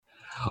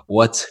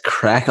What's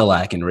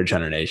crack-a-lack in Ridge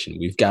Runner Nation?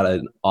 We've got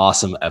an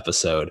awesome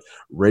episode,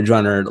 Ridge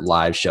Runner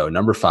Live Show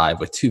number 5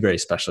 with two very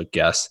special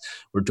guests.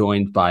 We're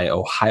joined by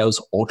Ohio's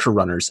Ultra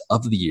Runners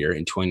of the Year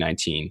in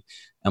 2019,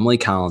 Emily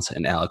Collins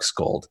and Alex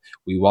Gold.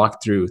 We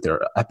walked through their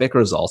epic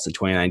results in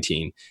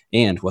 2019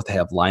 and what they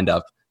have lined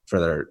up for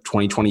their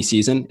 2020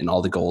 season and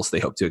all the goals they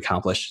hope to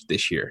accomplish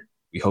this year.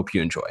 We hope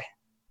you enjoy.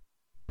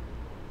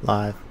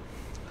 Live.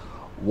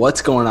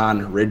 What's going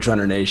on, Ridge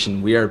Runner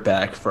Nation? We are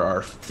back for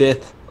our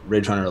 5th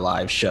Ridge Runner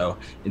Live show.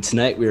 And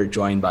tonight we are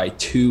joined by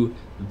two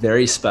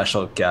very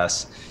special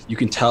guests. You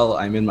can tell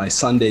I'm in my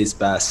Sunday's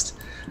best,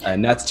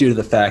 and that's due to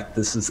the fact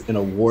this is an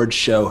award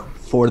show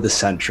for the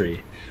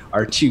century.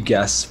 Our two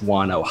guests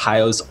won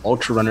Ohio's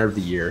Ultra Runner of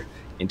the Year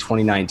in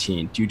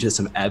 2019 due to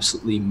some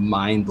absolutely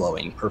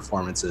mind-blowing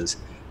performances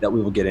that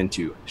we will get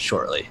into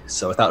shortly.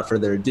 So without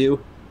further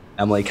ado,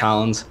 Emily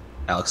Collins,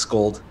 Alex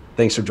Gold,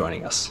 thanks for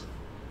joining us.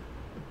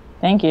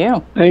 Thank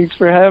you. Thanks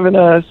for having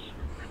us.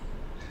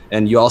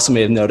 And you also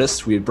may have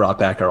noticed we brought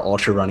back our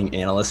ultra running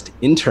analyst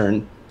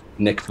intern,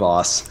 Nick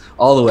Voss,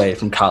 all the way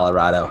from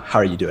Colorado. How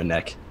are you doing,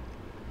 Nick?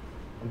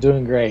 I'm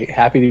doing great.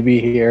 Happy to be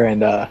here,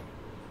 and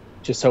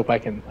just hope I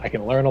can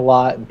learn a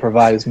lot and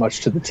provide as much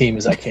to the team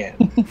as I can.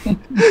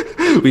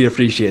 We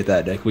appreciate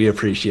that, Nick. We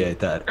appreciate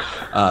that.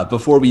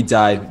 Before we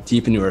dive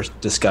deep into our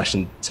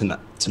discussion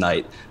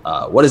tonight,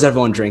 what is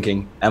everyone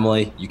drinking?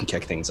 Emily, you can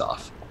kick things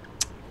off.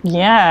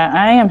 Yeah,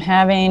 I am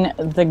having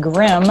the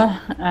Grimm.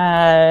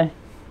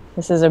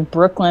 This is a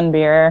Brooklyn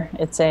beer.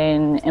 It's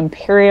an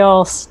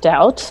Imperial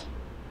Stout.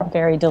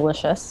 Very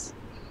delicious.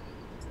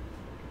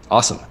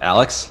 Awesome.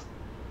 Alex?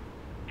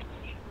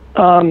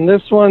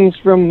 This one's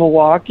from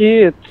Milwaukee.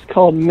 It's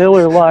called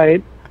Miller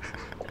Lite.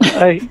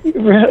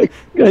 I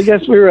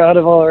guess we were out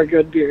of all our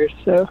good beers,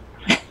 so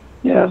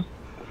yeah,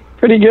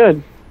 pretty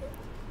good.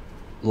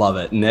 Love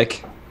it.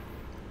 Nick?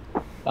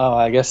 Oh,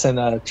 I guess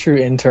in true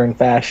intern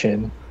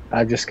fashion,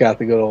 I've just got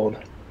the good old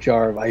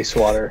jar of ice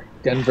water,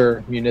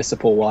 Denver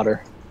Municipal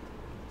Water.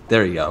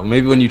 There you go.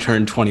 Maybe when you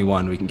turn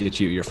 21, we can get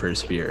you your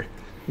first beer.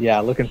 Yeah,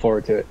 looking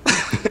forward to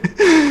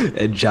it.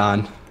 And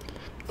John?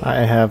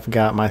 I have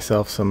got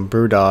myself some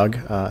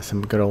BrewDog,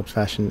 some good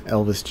old-fashioned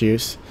Elvis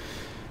juice.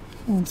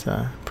 It's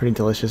a pretty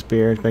delicious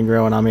beer. It's been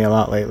growing on me a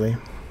lot lately.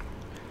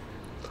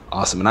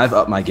 Awesome. And I've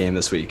upped my game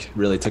this week.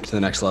 Really took it to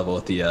the next level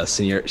with the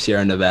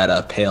Sierra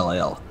Nevada Pale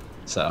Ale.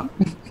 So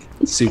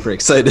super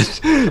excited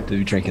to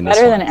be drinking this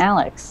Better one. than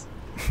Alex.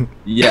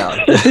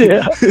 Yeah.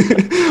 Yeah.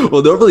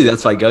 Well, normally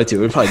that's my go-to.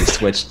 We'd probably just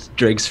switch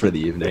drinks for the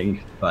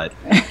evening. But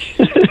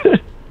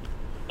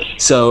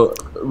so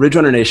Ridge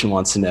Runner Nation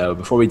wants to know,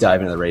 before we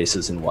dive into the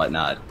races and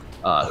whatnot,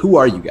 who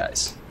are you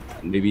guys?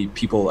 Maybe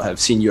people have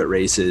seen you at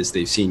races.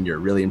 They've seen your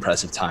really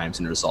impressive times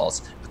and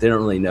results, but they don't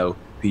really know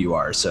who you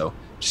are. So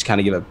just kind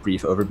of give a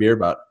brief overview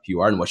about who you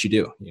are and what you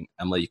do.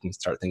 Emily, you can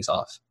start things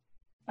off.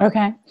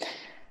 Okay.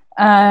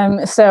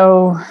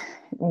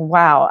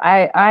 Wow,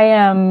 I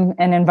am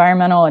an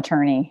environmental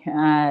attorney.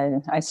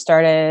 I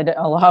started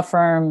a law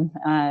firm,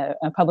 a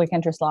public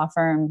interest law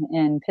firm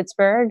in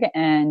Pittsburgh,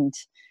 and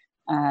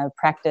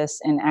practice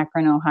in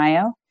Akron,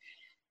 Ohio.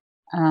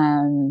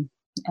 And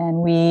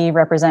we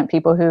represent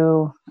people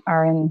who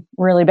are in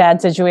really bad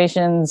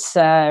situations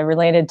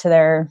related to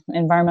their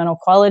environmental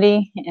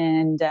quality.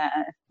 And,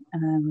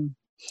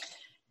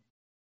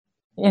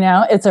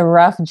 it's a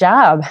rough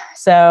job.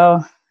 So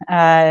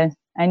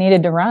I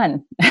needed to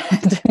run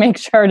to make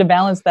sure to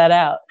balance that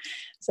out.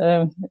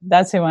 So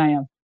that's who I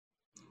am.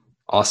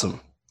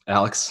 Awesome.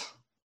 Alex?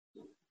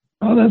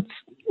 Oh, that's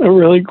a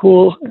really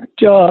cool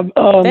job.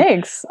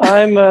 Thanks.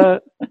 I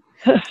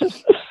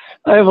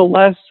have a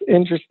less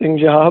interesting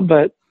job,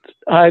 but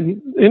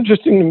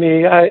interesting to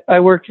me. I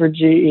work for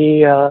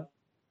GE.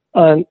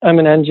 I'm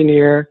an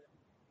engineer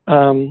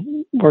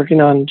working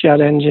on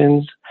jet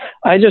engines.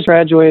 I just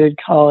graduated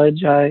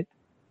college. I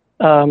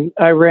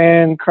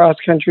ran cross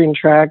country and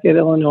track at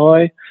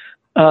Illinois,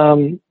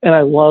 and I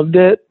loved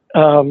it.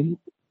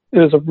 It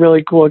was a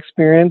really cool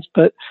experience,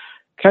 but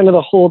kind of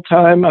the whole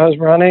time I was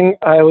running,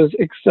 I was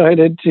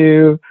excited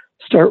to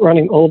start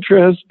running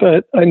ultras,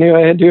 but I knew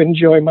I had to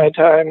enjoy my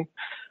time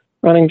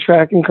running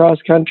track and cross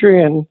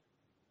country, and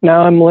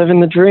now I'm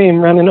living the dream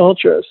running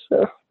ultras.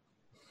 So,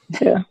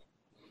 yeah.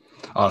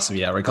 Awesome.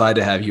 Yeah, we're glad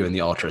to have you in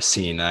the ultra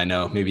scene. I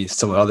know maybe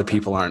some other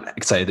people aren't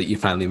excited that you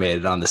finally made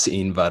it on the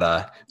scene, but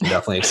we're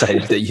definitely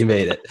excited that you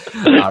made it.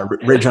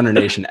 Ridge Runner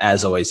Nation,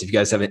 as always, if you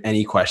guys have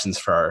any questions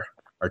for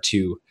our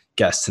two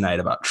guests tonight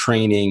about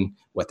training,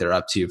 what they're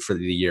up to for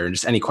the year, and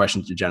just any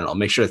questions in general,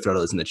 make sure to throw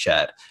those in the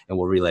chat and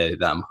we'll relay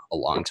them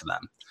along to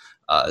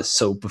them.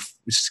 So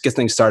just get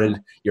things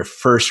started, your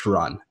first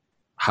run.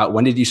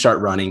 When did you start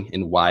running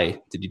and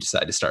why did you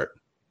decide to start?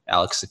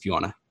 Alex, if you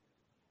want to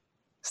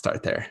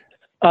start there.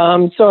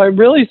 So I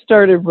really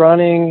started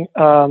running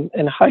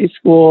in high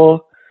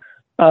school.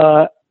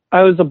 I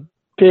was a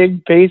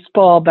big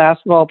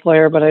basketball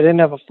player, but I didn't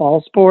have a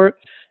fall sport.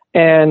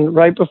 And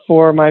right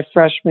before my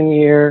freshman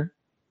year,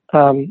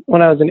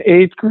 when I was in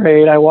 8th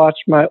grade, I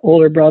watched my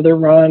older brother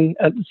run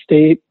at the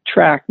state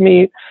track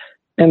meet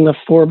in the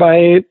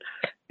 4x8.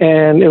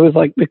 and it was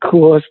like the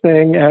coolest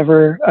thing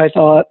ever, I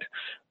thought.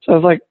 So I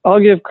was like, I'll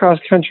give cross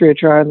country a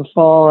try in the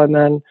fall. And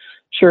then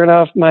sure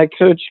enough, my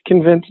coach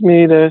convinced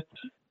me to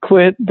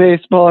quit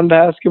baseball and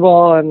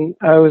basketball, and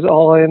I was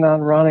all in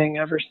on running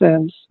ever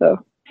since.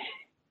 So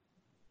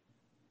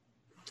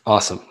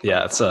awesome.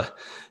 Yeah, it's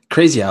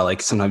crazy how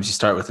like sometimes you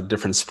start with a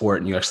different sport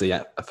and you actually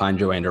find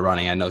your way into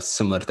running. I know a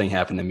similar thing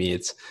happened to me.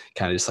 It's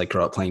kind of just like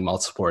grow up playing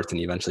multiple sports and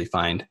you eventually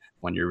find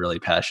one you're really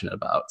passionate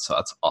about. So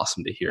that's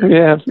awesome to hear.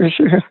 yeah, for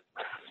sure.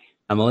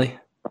 Emily?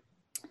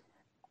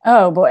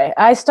 Oh boy,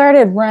 I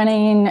started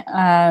running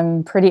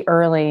pretty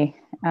early.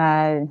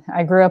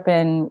 I grew up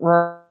in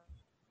rural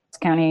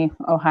County,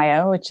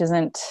 Ohio, which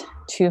isn't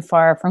too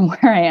far from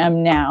where I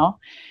am now.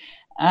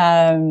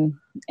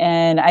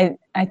 And I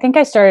think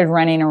I started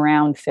running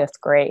around 5th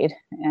grade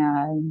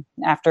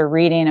after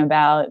reading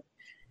about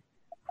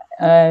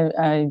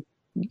a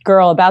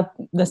girl about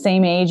the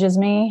same age as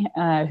me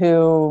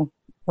who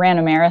ran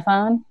a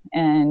marathon,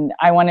 and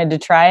I wanted to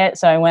try it.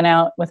 So I went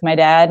out with my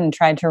dad and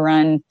tried to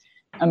run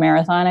a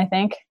marathon, I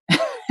think.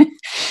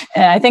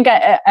 And I think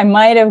I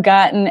might have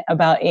gotten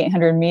about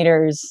 800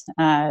 meters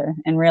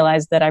and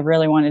realized that I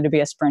really wanted to be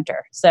a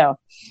sprinter. So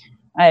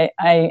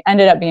I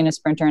ended up being a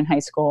sprinter in high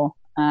school.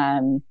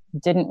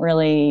 Didn't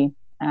really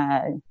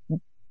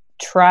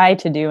try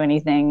to do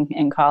anything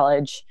in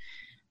college.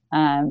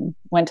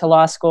 Went to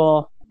law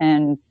school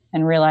and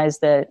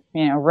realized that,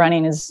 you know,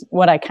 running is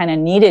what I kind of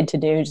needed to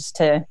do just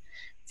to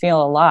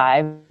feel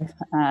alive.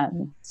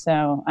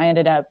 So I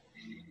ended up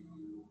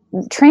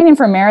training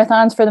for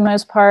marathons for the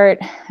most part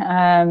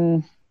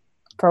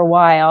for a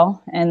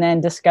while, and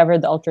then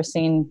discovered the ultra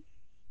scene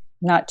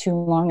not too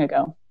long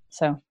ago.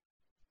 So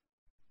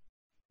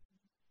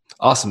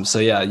awesome. So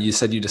yeah, you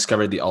said you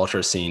discovered the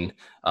ultra scene.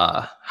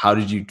 How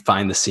did you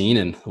find the scene,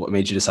 and what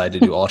made you decide to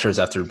do ultras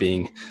after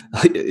being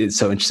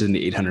so interested in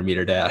the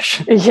 800-meter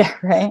dash? Yeah,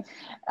 right.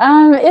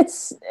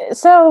 It's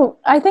so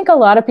I think a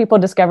lot of people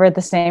discover it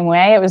the same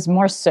way. It was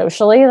more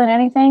socially than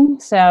anything.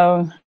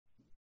 So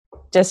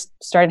just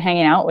started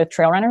hanging out with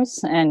trail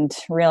runners and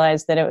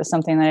realized that it was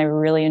something that I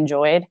really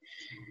enjoyed.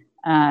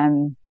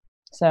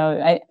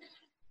 So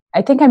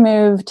I think I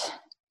moved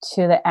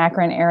to the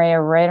Akron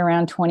area right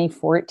around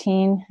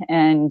 2014,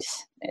 and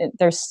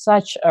there's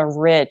such a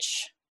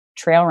rich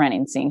trail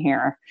running scene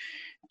here.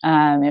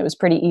 It was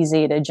pretty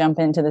easy to jump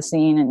into the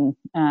scene,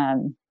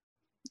 and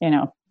you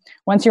know,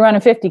 once you run a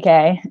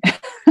 50K,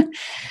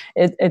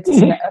 it's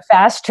a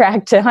fast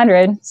track to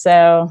 100.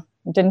 So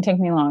it didn't take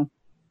me long.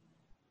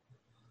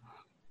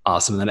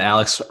 Awesome. And then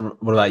Alex,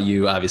 what about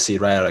you? Obviously,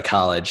 right out of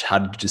college, how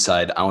did you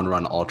decide I want to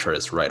run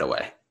ultras right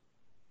away?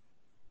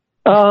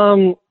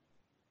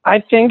 I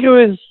think it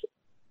was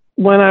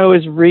when I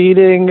was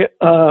reading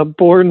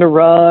Born to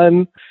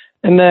Run,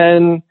 and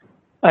then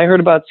I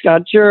heard about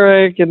Scott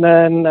Jurek, and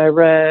then I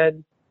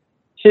read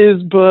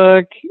his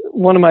book.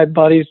 One of my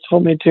buddies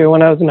told me to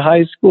when I was in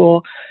high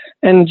school,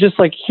 and just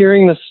like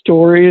hearing the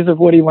stories of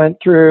what he went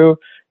through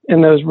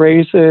in those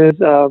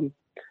races,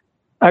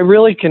 I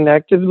really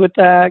connected with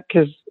that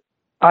because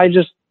I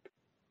just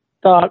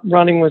thought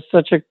running was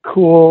such a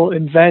cool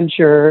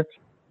adventure,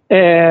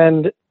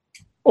 and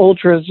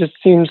ultras just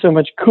seemed so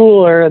much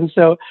cooler. And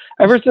so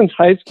ever since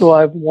high school,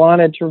 I've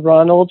wanted to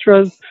run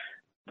ultras,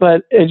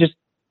 but I just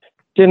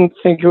didn't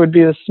think it would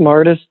be the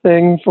smartest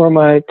thing for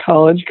my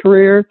college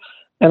career.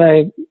 And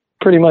I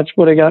pretty much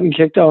would have gotten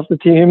kicked off the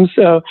team.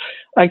 So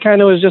I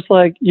kind of was just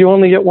like, you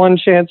only get one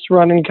chance to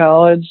run in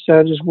college.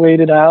 So I just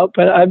waited out.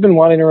 But I've been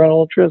wanting to run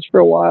ultras for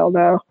a while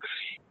now.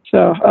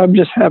 So I'm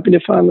just happy to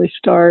finally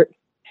start.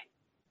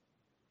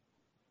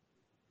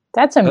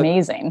 That's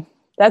amazing.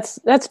 That's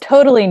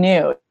totally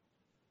new.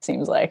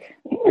 Seems like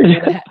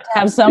to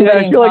have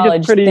somebody in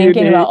college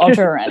thinking about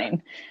ultra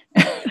running.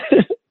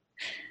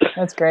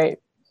 That's great.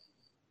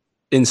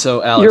 And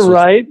so, Alex, You're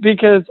right,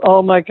 because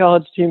all my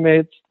college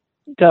teammates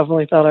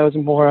definitely thought I was a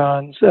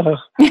moron. So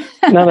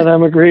none of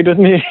them agreed with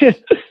me.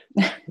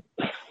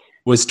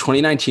 Was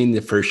 2019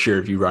 the first year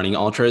of you running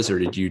ultras, or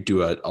did you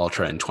do an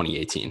ultra in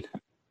 2018?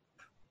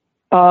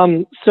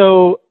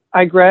 So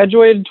I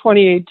graduated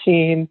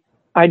 2018.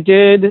 I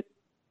did,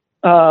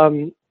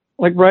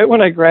 like right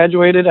when I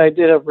graduated, I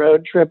did a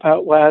road trip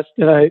out west,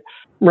 and I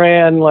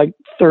ran like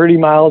 30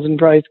 miles in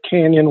Bryce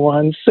Canyon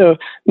once. So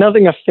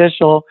nothing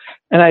official.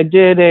 And I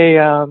did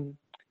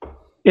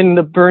in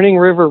the Burning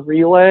River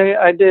Relay,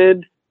 I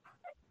did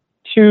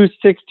 2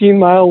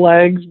 16-mile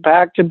legs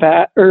back to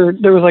back, or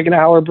there was like an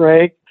hour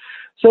break.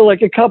 So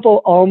like a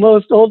couple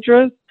almost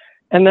ultras.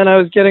 And then I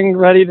was getting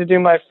ready to do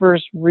my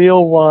first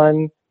real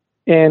one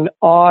in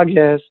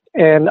August,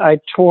 and I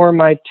tore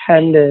my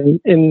tendon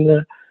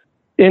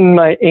in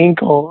my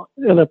ankle,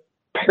 the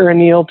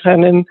peroneal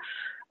tendon.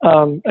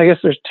 I guess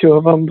there's 2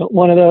 of them, but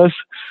one of those,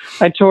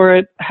 I tore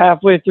it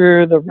halfway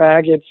through the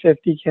Ragged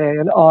 50K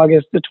in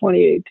August of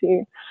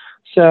 2018.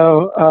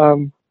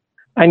 So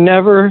I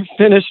never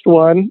finished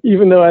one,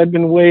 even though I'd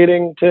been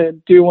waiting to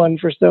do one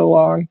for so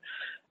long.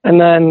 And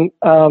then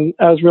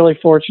I was really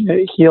fortunate;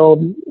 it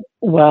healed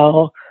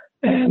well.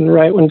 And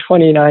right when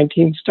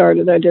 2019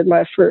 started, I did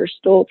my first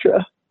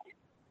ultra.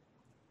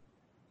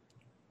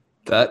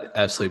 That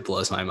absolutely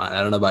blows my mind.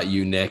 I don't know about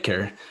you, Nick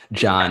or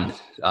John,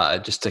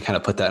 just to kind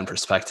of put that in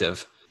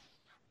perspective.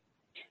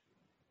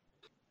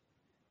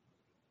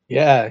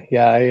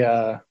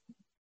 Yeah.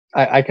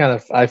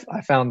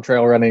 I found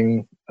trail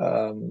running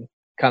kind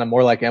of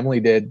more like Emily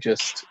did,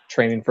 just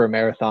training for a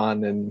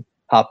marathon, and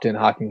hopped in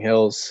Hocking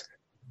Hills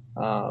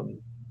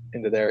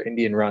into their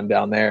Indian run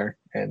down there,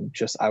 and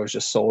I was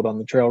just sold on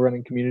the trail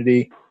running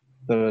community,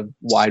 the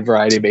wide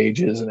variety of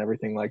ages and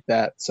everything like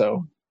that.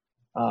 So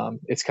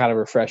it's kind of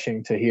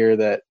refreshing to hear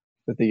that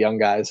the young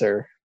guys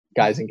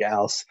and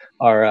gals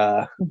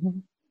are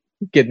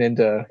getting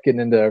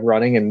into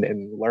running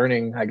and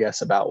learning, I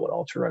guess, about what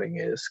ultra running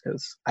is,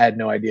 because I had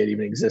no idea it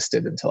even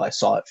existed until I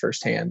saw it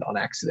firsthand on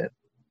accident.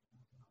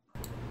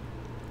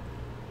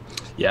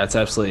 Yeah, it's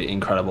absolutely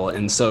incredible.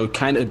 And so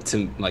kind of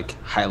to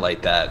like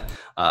highlight that,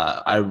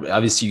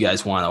 obviously you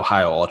guys won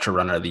Ohio Ultra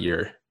Runner of the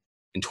Year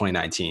in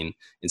 2019.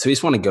 And so we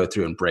just want to go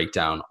through and break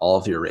down all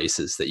of your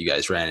races that you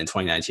guys ran in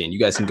 2019. You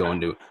guys can go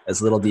into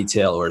as little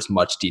detail or as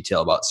much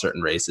detail about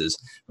certain races,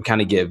 but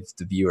kind of give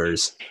the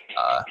viewers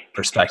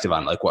perspective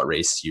on like what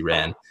races you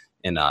ran.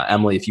 And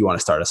Emily, if you want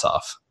to start us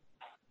off.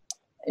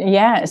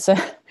 Yeah, so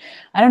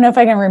I don't know if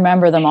I can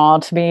remember them all,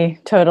 to be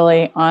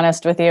totally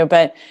honest with you,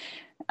 but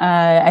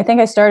I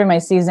think I started my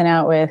season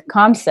out with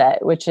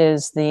ComSet, which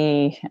is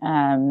the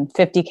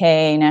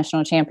 50K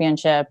national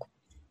championship.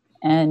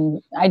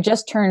 And I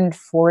just turned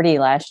 40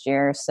 last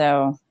year,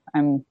 so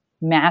I'm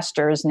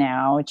masters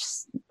now, which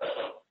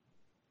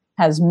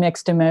has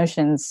mixed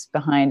emotions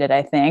behind it,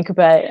 I think.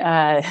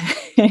 But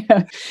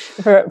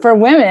for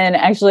women,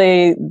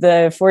 actually,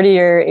 the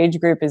 40-year age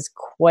group is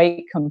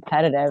quite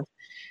competitive.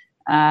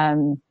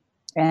 I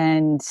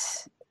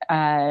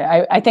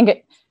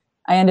think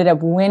I ended up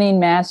winning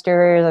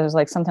masters. I was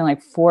like something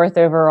like 4th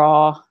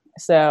overall.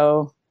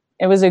 So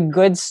it was a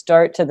good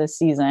start to the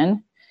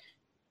season.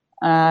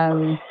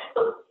 And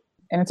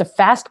it's a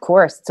fast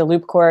course. It's a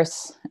loop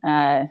course.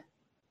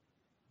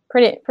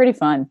 Pretty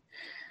fun.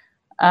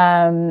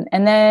 And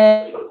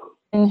then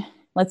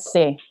let's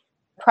see,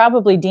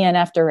 probably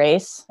DNF'd a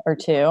race or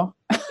two.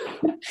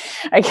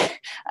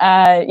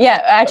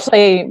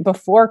 Actually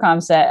before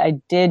ComSet, I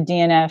did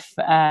DNF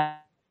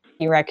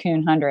the Raccoon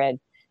 100. It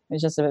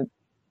was just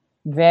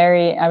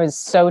I was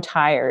so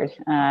tired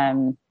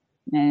and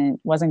it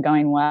wasn't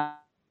going well.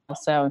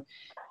 So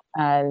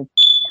kind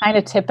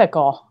of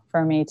typical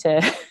for me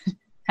to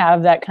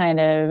have that kind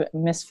of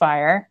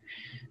misfire.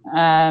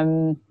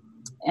 And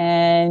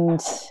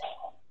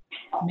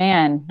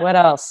man, what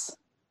else?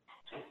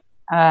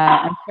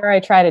 I'm sure I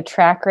tried a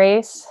track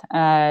race,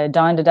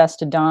 Dawn to Dusk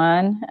to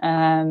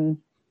Dawn.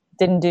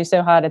 Didn't do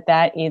so hot at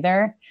that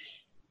either.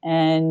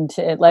 And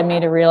it led me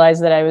to realize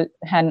that I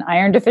had an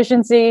iron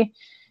deficiency.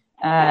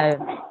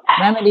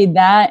 Remedied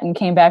that and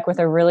came back with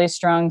a really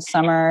strong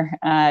summer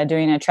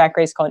doing a track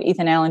race called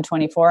Ethan Allen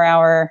 24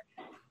 Hour.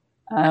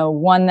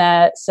 Won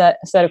that, set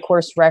a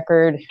course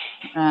record.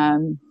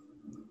 And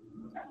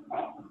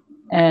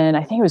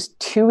I think it was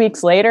 2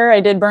 weeks later,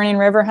 I did Burning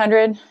River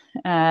 100.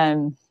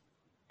 And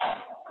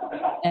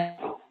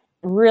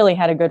really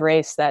had a good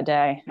race that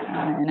day.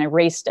 And I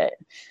raced it.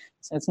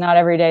 So it's not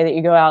every day that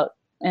you go out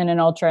in an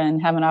ultra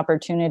and have an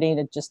opportunity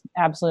to just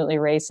absolutely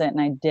race it.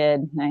 And I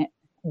did. And I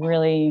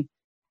really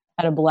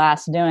had a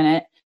blast doing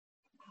it.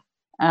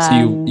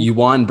 So you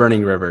won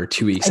Burning River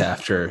 2 weeks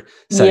after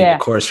setting a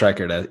course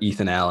record at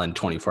Ethan Allen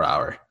 24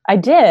 Hour. I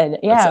did.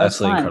 Yeah. That's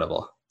absolutely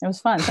incredible. It was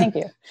fun. Thank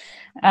you.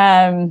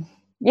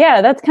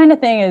 That kind of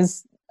thing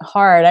is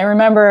hard. I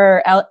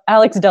remember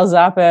Alex Del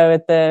Zoppo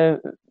at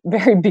the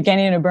very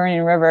beginning of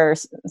Burning River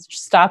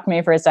stopped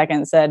me for a second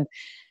and said,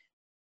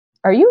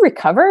 "Are you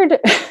recovered?"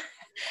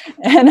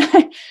 And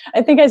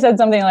I think I said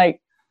something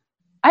like,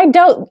 I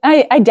doubt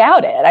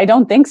it. I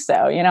don't think so.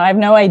 I have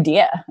no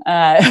idea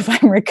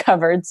if I'm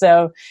recovered.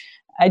 So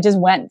I just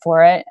went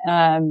for it.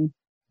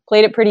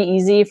 Played it pretty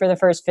easy for the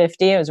first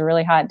 50. It was a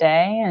really hot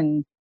day,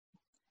 and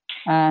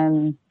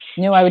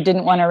knew I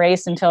didn't want to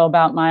race until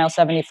about mile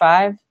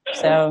 75.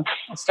 So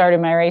I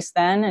started my race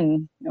then,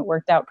 and it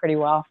worked out pretty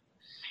well.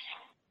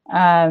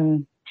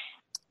 And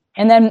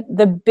then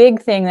the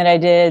big thing that I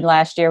did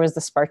last year was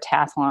the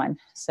Spartathlon.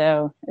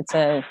 So it's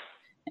an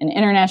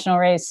international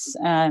race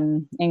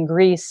in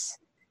Greece.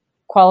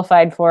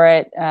 Qualified for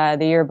it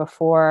the year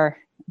before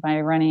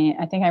by running,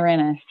 I think I ran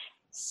a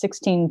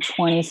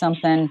 16:20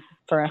 something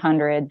for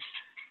 100,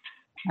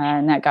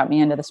 and that got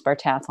me into the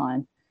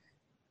Spartathlon,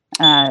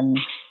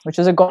 which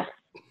was a goal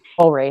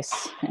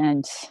race.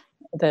 And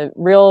the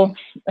real,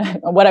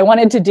 what I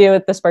wanted to do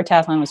at the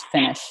Spartathlon was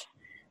finish.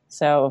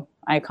 So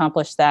I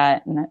accomplished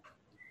that, and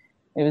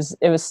it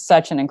was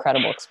such an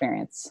incredible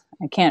experience.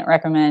 I can't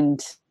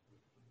recommend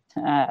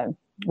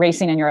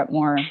racing in Europe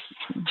more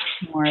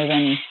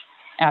than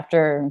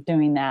after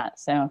doing that.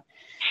 So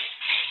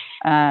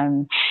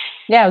it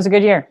was a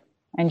good year.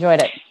 I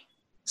enjoyed it.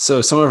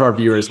 So some of our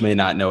viewers may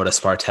not know what a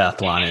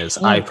Spartathlon is.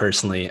 I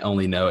personally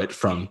only know it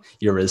from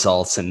your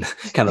results and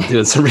kind of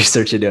doing some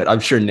research into it. I'm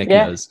sure Nick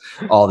knows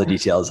all the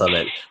details of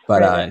it,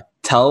 but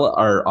tell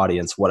our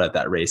audience what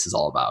that race is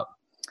all about.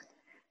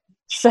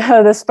 So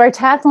the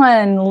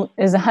Spartathlon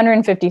is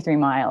 153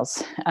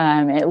 miles.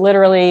 It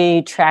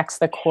literally tracks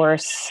the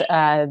course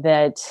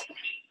that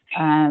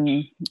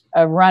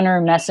a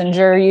runner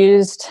messenger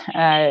used.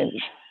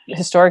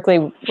 Historically,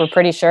 we're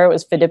pretty sure it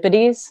was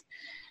Phidippides,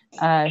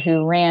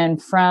 who ran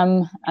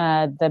from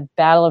the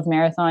Battle of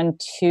Marathon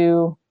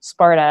to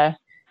Sparta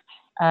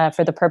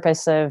for the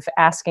purpose of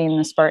asking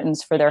the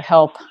Spartans for their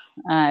help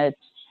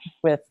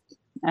with.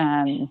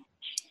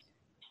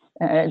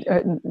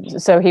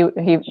 So he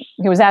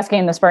was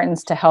asking the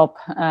Spartans to help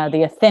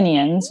the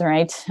Athenians,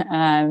 right,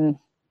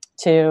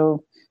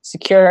 to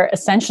secure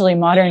essentially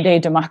modern day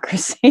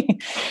democracy.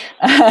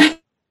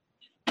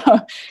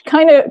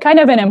 kind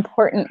of an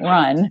important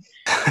run.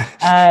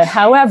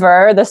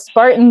 However, the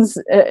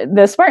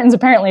Spartans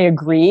apparently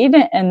agreed,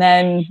 and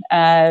then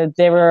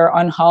they were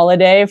on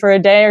holiday for a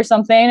day or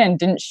something and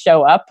didn't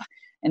show up,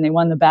 and they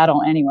won the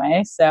battle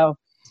anyway. So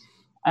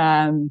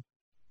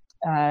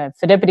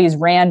Phidippides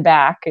ran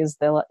back, is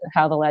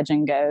how the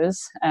legend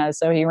goes.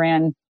 So he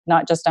ran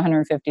not just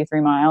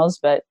 153 miles,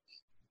 but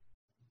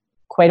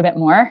quite a bit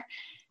more.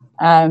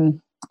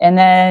 And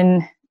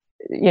then,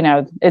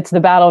 it's the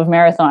Battle of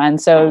Marathon.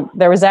 So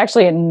there was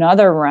actually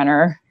another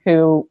runner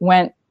who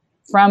went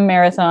from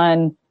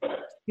Marathon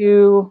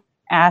to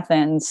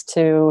Athens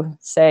to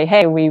say,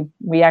 hey,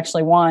 we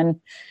actually won.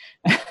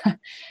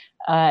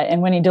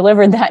 And when he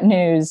delivered that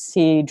news,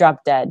 he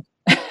dropped dead.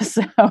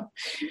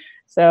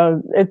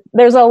 So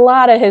there's a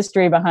lot of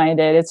history behind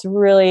it. It's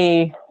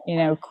really,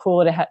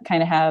 cool to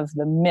kind of have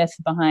the myth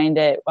behind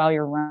it while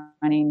you're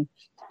running.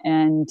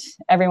 And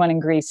everyone in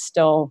Greece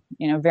still,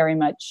 very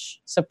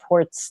much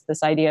supports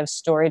this idea of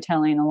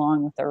storytelling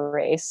along with the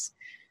race.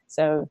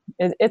 So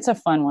it's a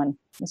fun one.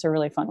 It's a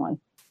really fun one.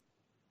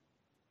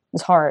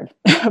 It's hard,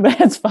 but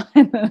it's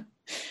fun.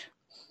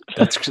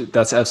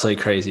 That's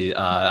absolutely crazy.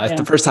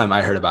 The first time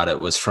I heard about it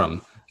was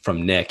from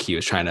Nick. He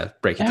was trying to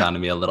break it down to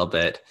me a little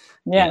bit.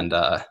 Yeah. And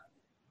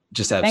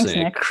just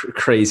absolutely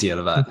crazy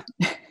about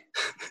it.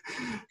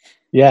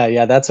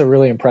 Yeah, that's a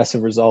really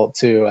impressive result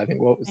too. I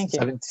think what was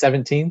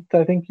 17th?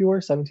 I think you were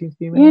 17th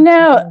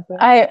female.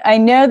 I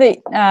know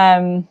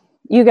that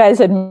you guys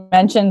had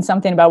mentioned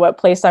something about what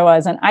place I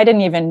was, and I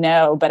didn't even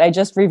know. But I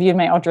just reviewed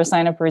my ultra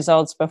sign up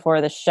results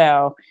before the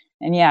show,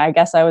 and I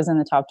guess I was in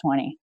the top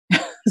 20.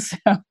 So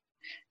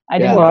I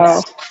didn't.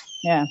 Wow.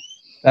 Yeah,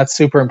 that's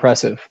super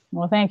impressive.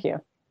 Well, thank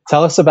you.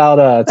 Tell us about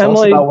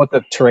what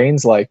the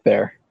terrain's like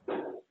there.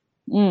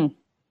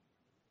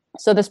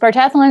 So the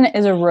Spartathlon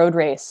is a road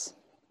race.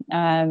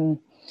 And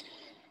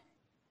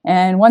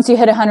once you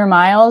hit 100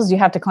 miles, you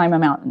have to climb a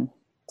mountain.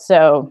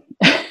 So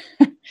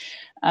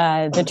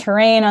the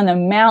terrain on the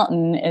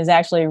mountain is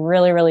actually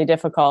really, really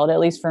difficult, at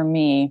least for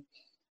me.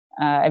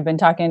 I've been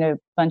talking to a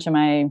bunch of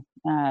my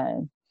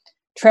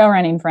trail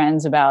running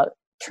friends about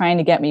trying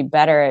to get me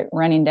better at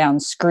running down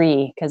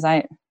scree, because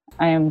I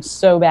am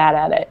so bad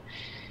at it.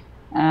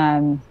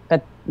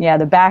 But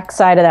the back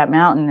side of that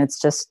mountain,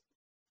 it's just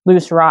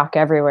loose rock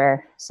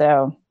everywhere.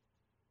 So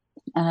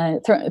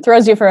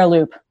throws you for a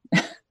loop.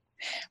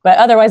 But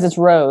otherwise it's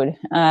road,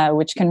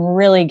 which can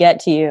really get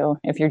to you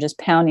if you're just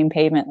pounding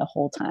pavement the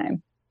whole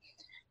time.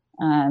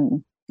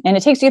 And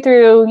it takes you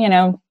through,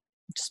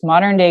 just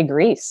modern day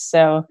Greece.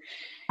 So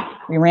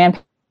we ran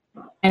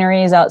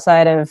wineries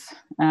outside of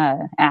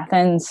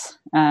Athens.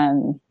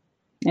 And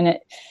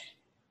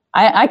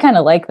I kind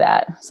of like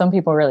that. Some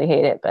people really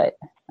hate it, but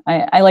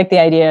I like the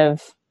idea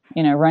of,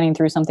 running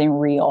through something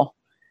real.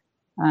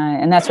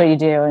 And that's what you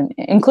do, and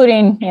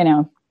including,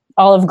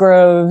 olive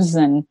groves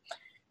and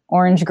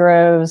orange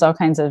groves, all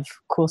kinds of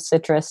cool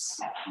citrus.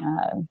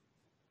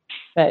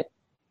 But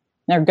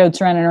there are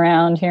goats running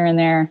around here and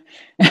there.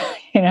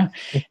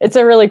 It's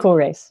a really cool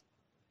race.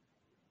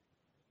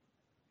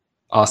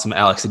 Awesome.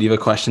 Alex, did you have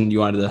a question you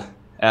wanted to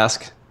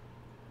ask?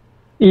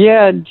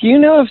 Yeah. Do you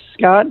know if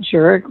Scott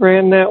Jurek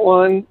ran that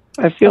one?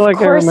 I feel like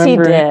I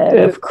remember.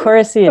 Of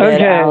course he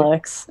did,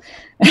 Alex.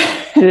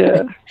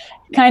 Yeah.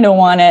 Kind of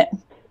won it.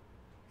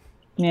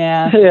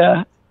 Yeah.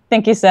 Yeah. I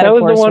think he said that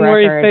was the one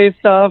record. where he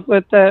faced off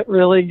with that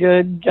really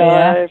good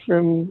guy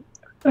from.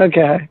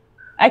 Okay.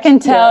 I can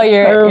tell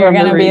you're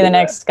going to be the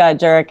next Scott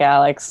Jurek,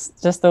 Alex.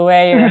 Just the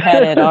way you're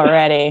headed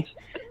already.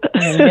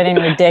 It's getting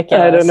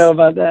ridiculous. I don't know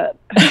about that.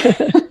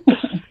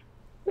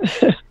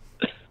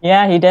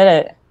 Yeah, he did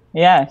it.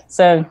 Yeah.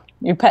 So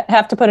you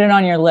have to put it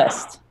on your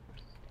list.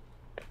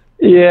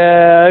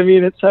 Yeah, I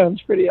mean, it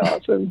sounds pretty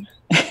awesome.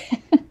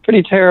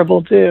 Pretty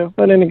terrible too,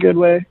 but in a good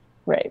way.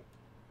 Right.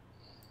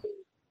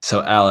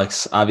 So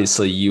Alex,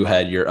 obviously you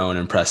had your own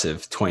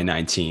impressive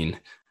 2019.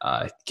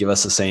 Give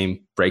us the same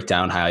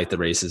breakdown, highlight the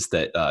races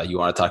that you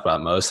want to talk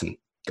about most, and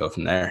go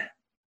from there.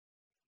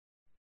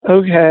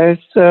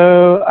 Okay,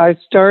 so I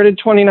started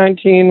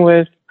 2019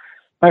 with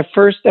my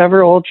first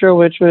ever ultra,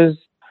 which was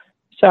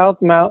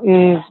South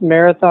Mountains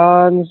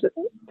Marathons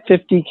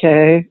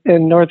 50K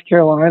in North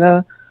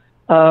Carolina.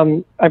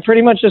 I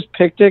pretty much just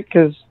picked it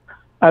because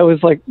I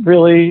was like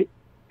really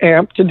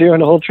amped to do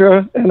an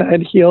ultra and I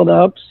had healed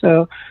up.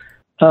 So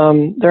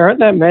there aren't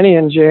that many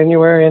in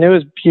January, and it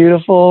was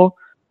beautiful.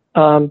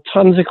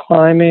 tons of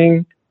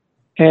climbing,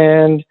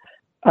 and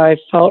I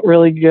felt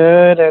really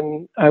good,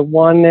 and I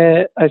won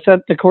it. I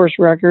set the course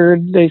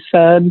record, they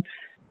said.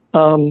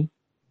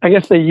 I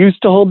guess they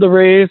used to hold the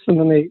race, and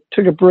then they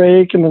took a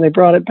break, and then they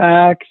brought it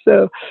back.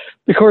 So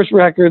the course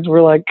records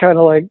were like kind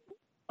of like,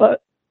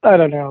 I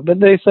don't know, but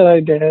they said I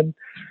did.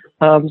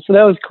 So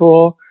that was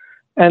cool.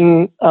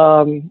 And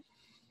I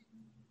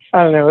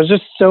don't know, it was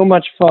just so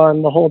much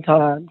fun the whole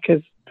time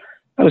because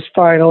I was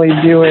finally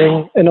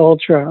doing an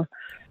ultra.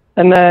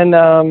 And then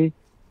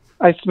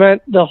I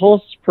spent the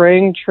whole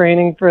spring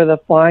training for the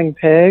Flying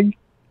Pig.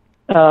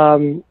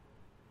 Once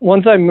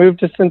I moved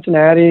to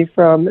Cincinnati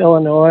from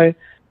Illinois,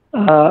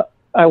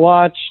 I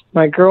watched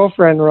my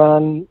girlfriend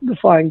run the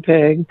Flying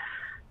Pig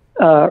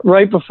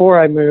right before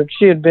I moved.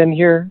 She had been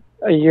here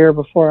a year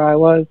before I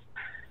was,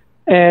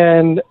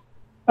 and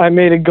I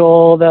made a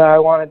goal that I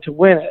wanted to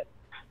win it.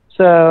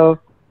 So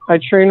I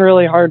trained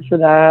really hard for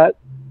that,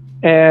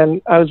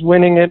 and I was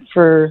winning it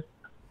for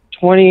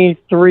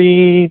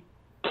 23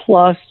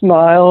 plus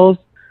miles.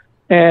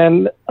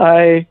 And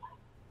I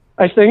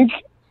think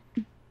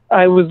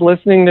I was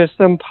listening to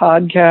some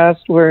podcast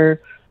where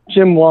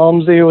Jim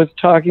Walmsley was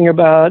talking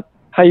about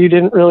how you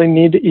didn't really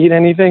need to eat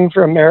anything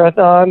for a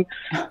marathon.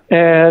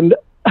 And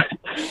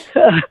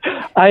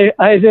I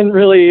didn't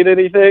really eat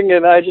anything,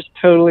 and I just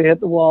totally hit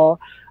the wall.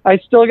 I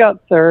still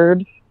got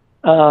third,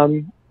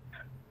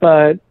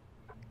 but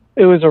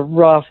it was a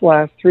rough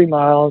last 3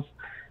 miles.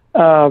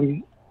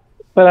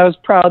 But I was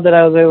proud that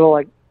I was able to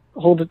like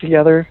hold it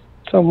together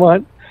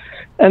somewhat.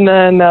 And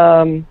then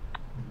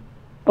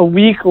a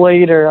week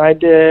later, I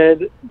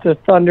did the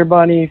Thunder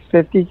Bunny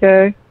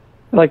 50K,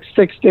 like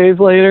 6 days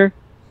later.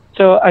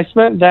 So I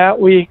spent that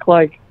week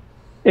like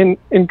in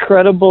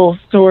incredible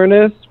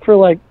soreness for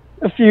like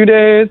a few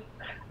days.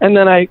 And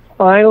then I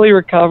finally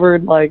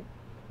recovered like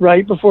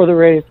right before the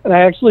race. And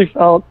I actually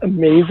felt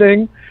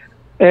amazing.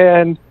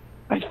 And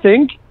I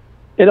think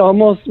it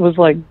almost was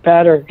like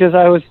better because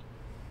I was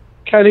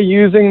kind of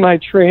using my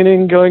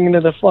training going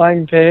into the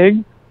Flying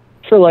Pig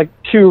for like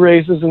 2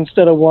 races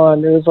instead of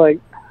 1. It was like,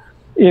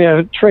 you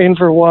know, train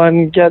for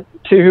 1, get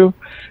 2.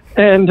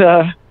 And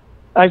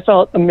I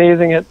felt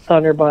amazing at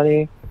Thunder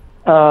Bunny.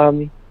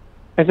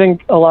 I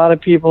think a lot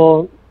of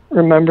people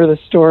remember the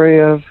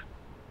story of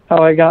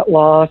how I got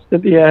lost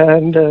at the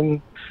end.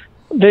 And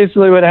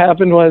basically what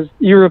happened was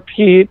you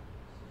repeat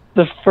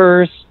the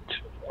first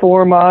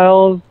 4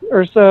 miles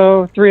or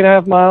so,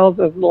 3.5 miles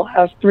of the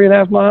last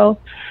 3.5 miles.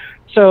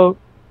 So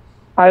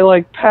I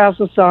like pass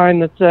a sign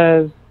that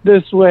says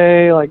this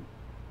way, like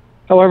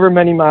however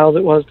many miles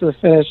it was to the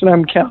finish. And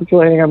I'm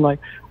calculating, I'm like,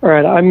 all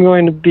right, I'm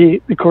going to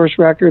beat the course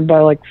record by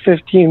like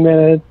 15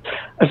 minutes.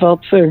 I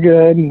felt so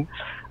good. And,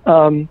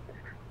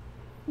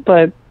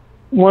 but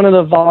one of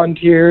the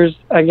volunteers,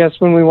 I guess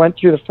when we went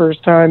through the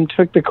first time,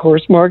 took the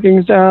course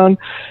markings down.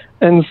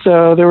 And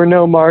so there were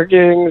no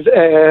markings,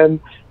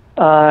 and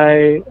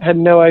I had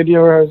no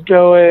idea where I was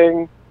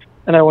going.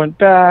 And I went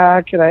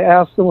back and I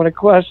asked someone a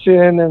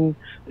question, and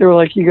they were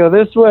like, you go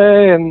this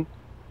way. And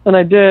then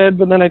I did,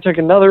 but then I took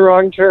another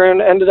wrong turn,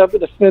 ended up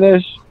at the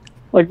finish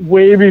like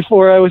way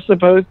before I was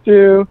supposed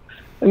to.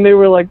 And they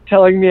were like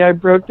telling me I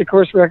broke the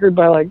course record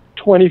by like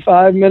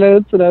 25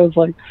 minutes. And I was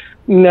like,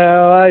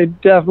 no, I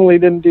definitely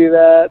didn't do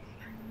that.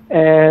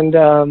 And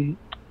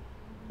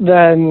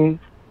then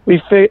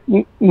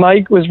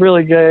Mike was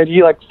really good.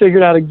 He like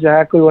figured out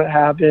exactly what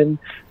happened.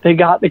 They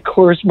got the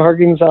course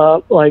markings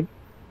up like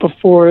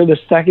before the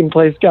second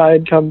place guy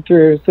had come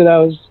through. So that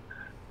was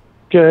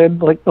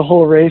good. Like the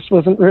whole race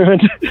wasn't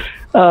ruined.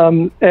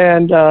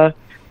 And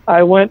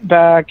I went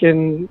back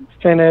and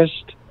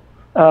finished.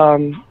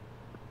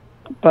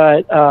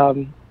 But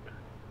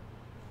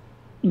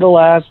the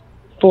last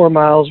 4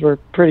 miles were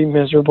pretty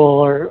miserable,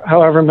 or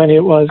however many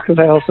it was, because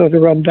I also had to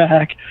run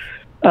back.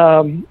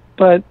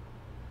 But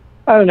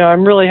I don't know.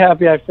 I'm really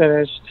happy I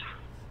finished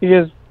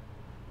because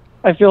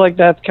I feel like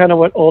that's kind of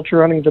what ultra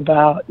running's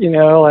about. You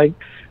know, like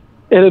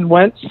it had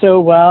went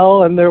so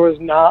well and there was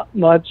not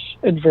much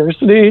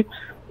adversity.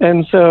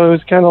 And so it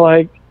was kind of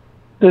like,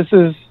 this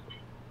is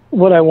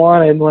what I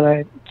wanted when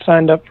I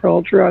signed up for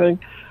ultra running.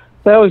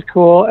 That was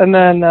cool. And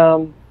then,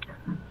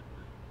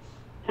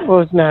 what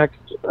was next?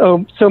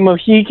 Oh, so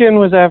Mohican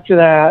was after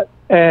that.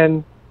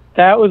 And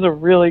that was a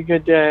really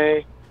good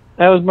day.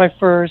 That was my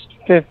first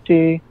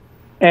 50.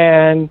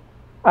 And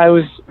I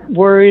was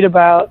worried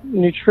about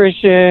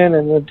nutrition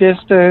and the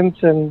distance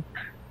and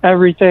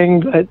everything,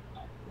 but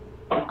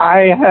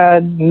I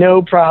had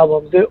no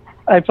problems.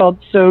 I felt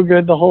so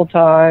good the whole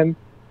time.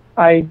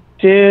 I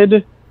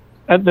did,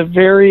 at the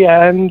very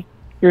end,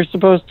 you're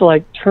supposed to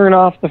like turn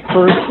off the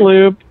first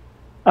loop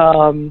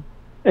and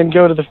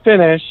go to the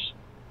finish,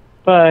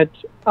 but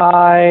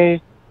I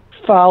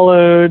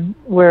followed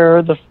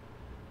where the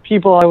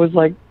people I was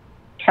like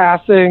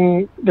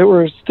passing that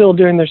were still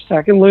doing their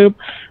second loop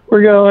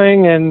were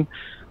going, and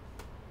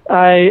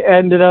I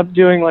ended up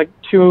doing like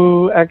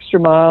 2 extra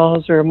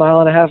miles or 1.5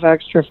 miles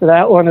extra for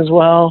that one as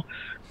well,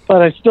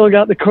 but I still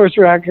got the course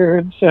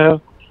record.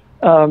 So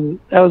that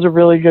was a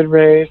really good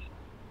race.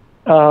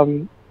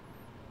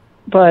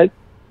 but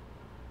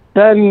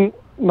then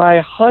my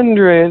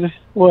 100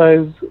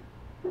 was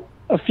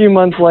a few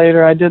months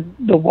later. I did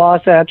the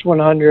Wasatch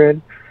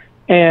 100,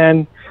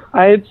 and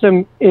I had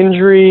some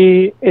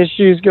injury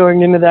issues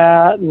going into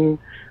that, and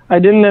I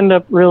didn't end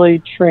up really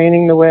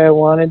training the way I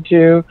wanted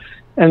to,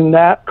 and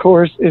that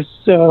course is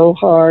so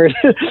hard.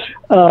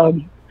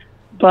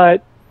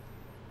 But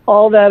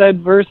all that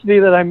adversity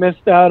that I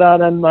missed out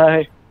on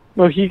my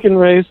Mohican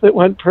race that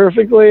went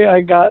perfectly,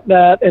 I got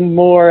that and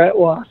more at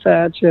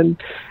Wasatch,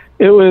 and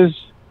it was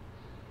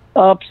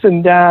ups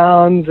and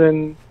downs,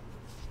 and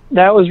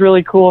that was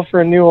really cool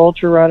for a new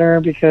ultra runner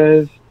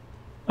because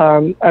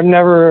I've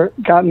never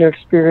gotten to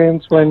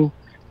experience when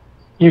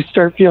you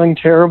start feeling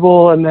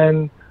terrible and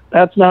then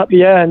that's not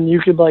the end.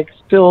 You could like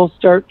still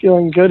start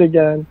feeling good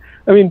again.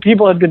 I mean,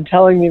 people had been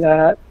telling me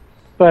that,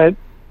 but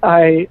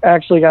I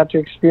actually got to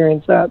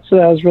experience that. So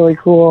that was really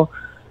cool.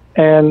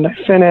 And I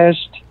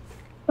finished,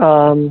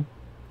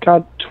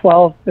 got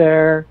 12th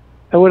there.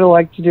 I would have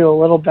liked to do a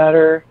little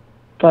better,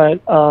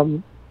 but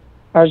I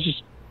was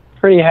just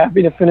pretty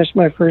happy to finish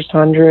my first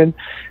 100.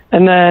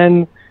 And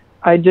then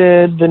I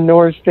did the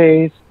North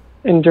Face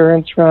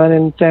endurance run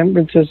in San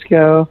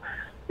Francisco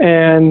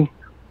and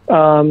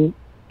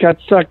got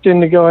sucked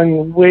into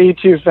going way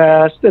too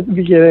fast at the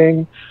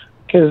beginning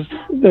because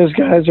those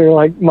guys are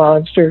like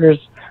monsters.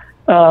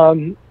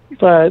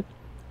 But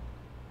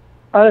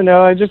I don't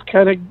know, I just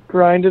kind of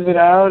grinded it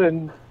out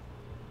and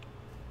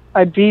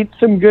I beat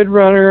some good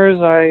runners.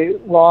 I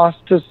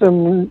lost to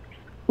some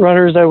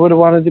runners I would have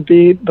wanted to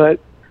beat, but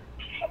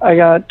I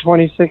got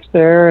 26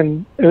 there,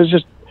 and it was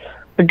just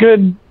a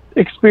good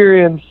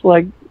experience.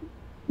 Like,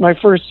 my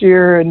first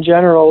year in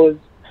general was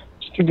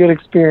just a good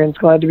experience.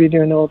 Glad to be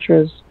doing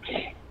ultras.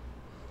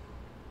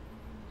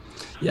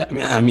 Yeah,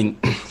 I mean,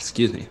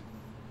 excuse me.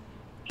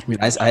 I mean,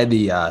 I had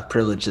the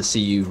privilege to see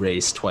you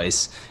race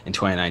twice in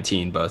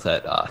 2019, both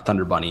at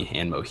Thunder Bunny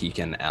and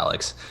Mohican,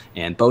 Alex.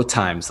 And both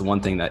times, the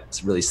one thing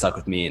that's really stuck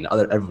with me and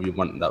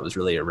everyone that was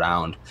really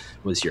around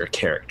was your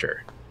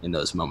character in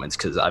those moments.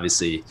 Because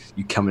obviously,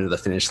 you come into the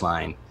finish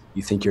line,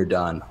 you think you're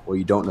done, or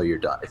you don't know you're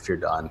done if you're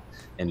done.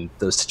 And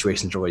those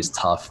situations are always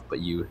tough, but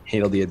you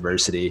handle the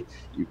adversity.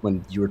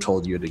 When you were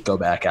told you had to go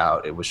back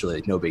out, it was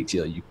really no big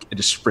deal. You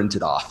just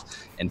sprinted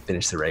off and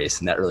finished the race,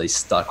 and that really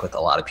stuck with a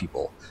lot of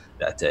people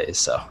that day.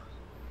 So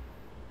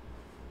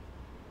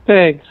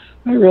thanks,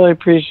 I really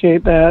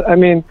appreciate that. I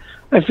mean,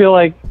 I feel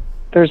like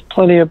there's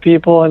plenty of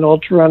people in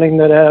ultra running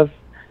that have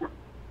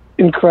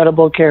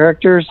incredible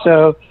characters,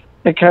 so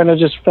it kind of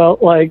just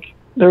felt like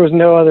there was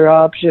no other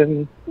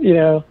option, you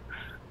know.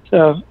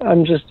 So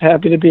I'm just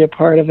happy to be a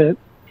part of it.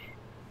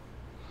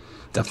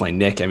 Definitely.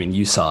 Nick, I mean,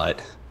 you saw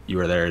it, you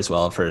were there as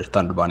well for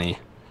Thunder Bunny.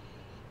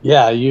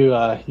 Yeah, you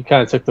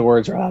kind of took the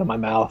words right out of my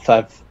mouth.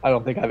 I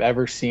don't think I've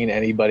ever seen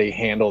anybody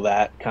handle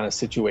that kind of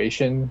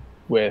situation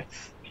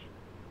with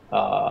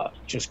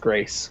just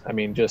grace. I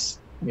mean, just,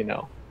 you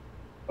know,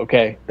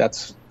 okay,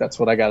 that's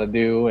what I got to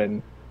do,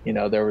 and you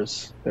know, there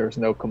was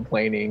no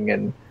complaining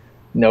and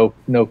no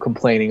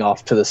complaining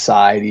off to the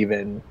side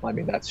even. I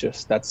mean, that's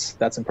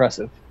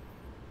impressive.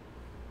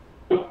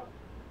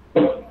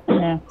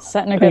 Yeah,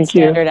 setting a good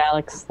standard,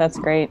 Alex. That's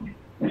great.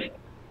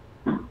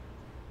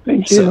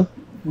 Thank you.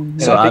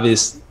 So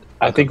obvious.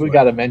 I think we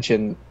got to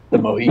mention the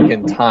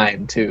Mohican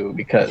time too,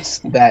 because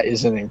that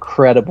is an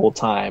incredible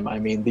time. I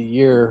mean, the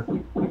year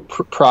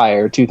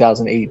prior,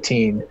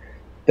 2018,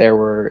 there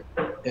were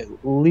at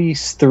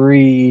least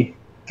three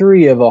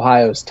of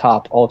Ohio's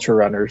top ultra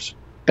runners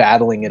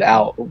battling it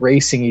out,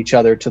 racing each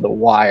other to the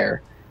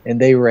wire, and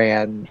they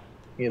ran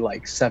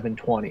like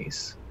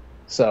 7:20s.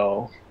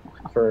 So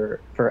for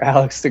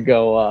Alex to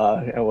go,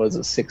 it was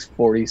a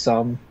 6:40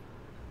 some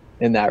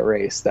in that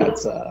race.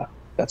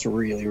 That's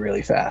really,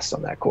 really fast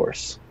on that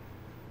course.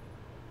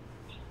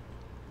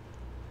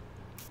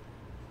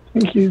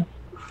 Thank you.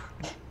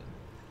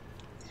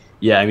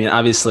 Yeah, I mean,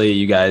 obviously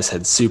you guys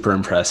had super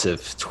impressive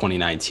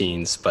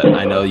 2019s, but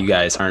I know you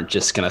guys aren't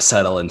just going to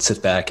settle and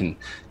sit back in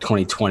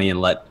 2020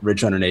 and let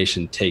Ridge Runner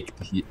Nation take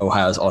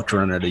Ohio's Ultra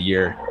Runner of the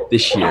Year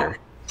this year.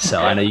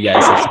 So I know you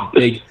guys have some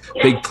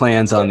big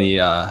plans on the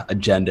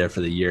agenda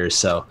for the year.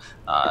 So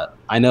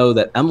I know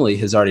that Emily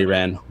has already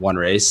ran one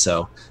race.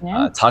 So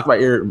talk about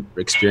your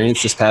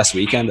experience this past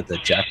weekend at the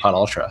Jackpot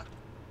Ultra.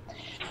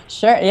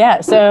 Sure.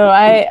 Yeah. So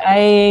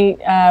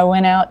I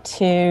went out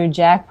to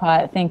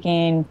Jackpot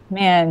thinking,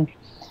 man,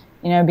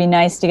 you know, it'd be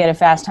nice to get a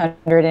fast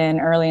 100 in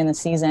early in the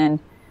season.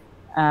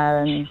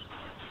 You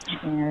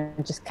know,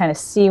 just kind of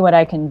see what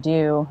I can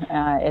do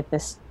at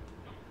this.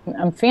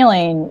 I'm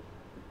feeling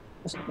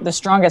the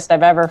strongest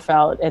I've ever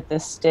felt at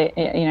this stage,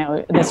 you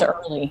know, this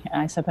early,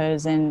 I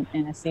suppose, in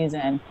a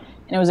season. And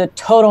it was a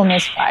total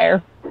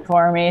misfire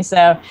for me.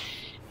 So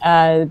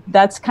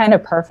that's kind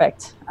of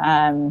perfect.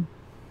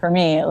 For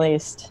me, at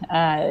least.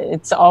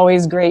 It's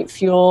always great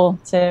fuel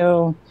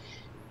to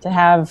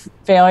have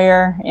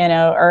failure, you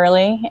know,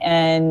 early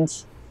and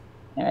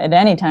at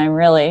any time,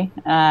 really.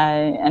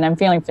 And I'm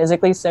feeling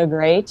physically so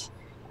great.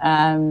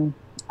 I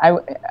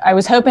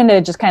was hoping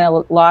to just kind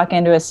of lock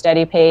into a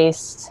steady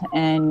pace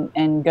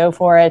and go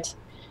for it.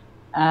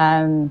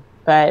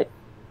 But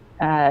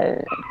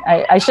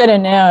I should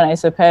have known, I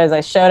suppose.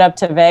 I showed up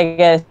to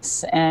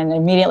Vegas and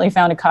immediately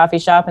found a coffee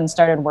shop and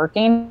started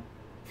working.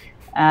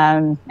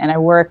 And I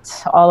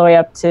worked all the way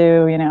up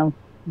to,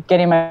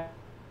 getting my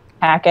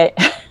packet.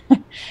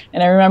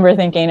 And I remember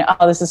thinking,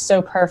 oh, this is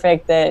so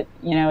perfect that,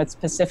 it's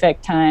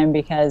Pacific time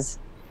because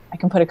I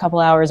can put a couple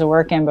hours of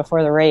work in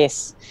before the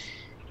race.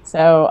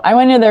 So I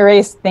went into the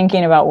race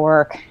thinking about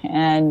work,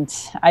 and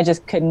I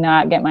just could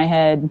not get my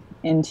head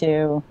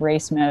into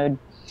race mode.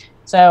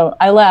 So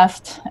I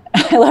left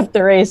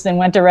the race and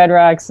went to Red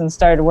Rocks and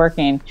started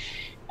working.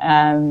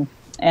 And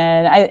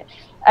I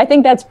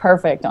think that's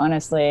perfect,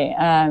 honestly.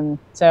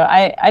 So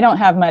I don't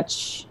have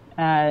much,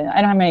 I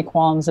don't have many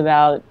qualms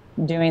about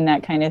doing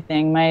that kind of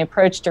thing. My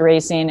approach to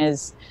racing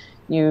is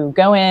you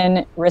go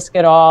in, risk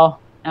it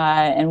all.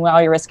 And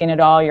while you're risking it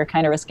all, you're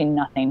kind of risking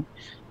nothing.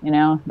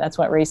 That's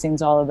what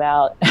racing's all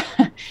about.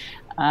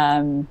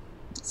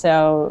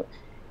 So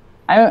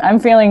I'm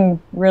feeling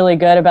really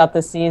good about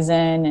the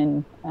season,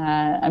 and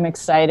I'm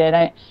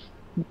excited.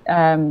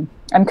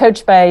 I'm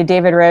coached by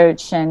David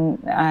Roach,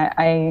 and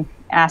I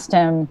asked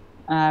him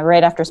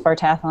right after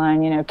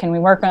Spartathlon, can we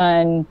work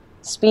on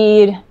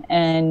speed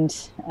and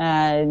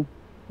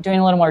doing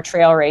a little more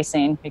trail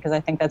racing, because I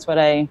think that's what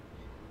I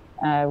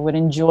would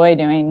enjoy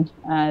doing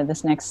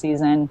this next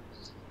season.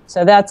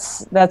 So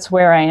that's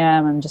where I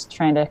am. I'm just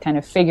trying to kind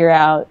of figure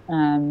out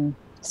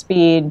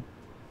speed,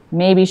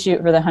 maybe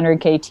shoot for the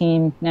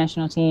 100K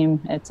national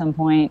team at some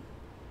point,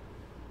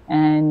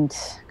 and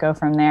go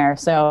from there.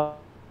 So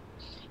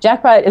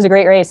Jackpot is a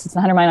great race. It's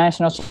the 100-mile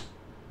national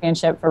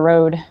championship for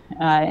road,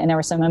 and there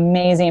were some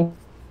amazing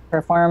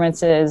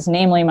performances,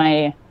 namely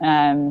my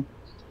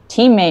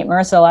teammate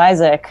Marissa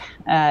Isaac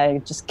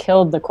just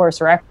killed the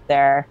course record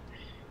there.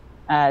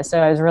 So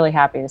I was really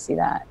happy to see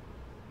that.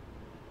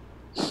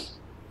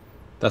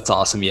 That's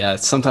awesome. Yeah.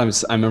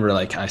 Sometimes I remember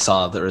I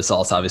saw the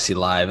results obviously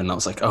live, and I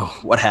was like, oh,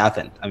 what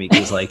happened? I mean, it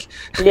was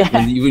yeah,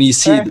 when you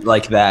see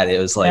that, it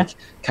was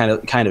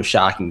kind of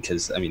shocking,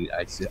 because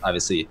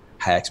obviously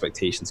high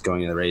expectations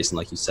going into the race, and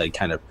like you said,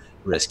 kind of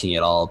risking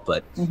it all.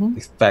 But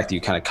the fact that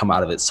you kind of come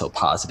out of it so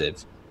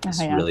positive is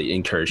really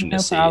encouraging to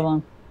see. No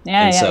problem.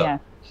 Yeah.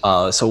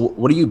 So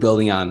what are you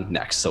building on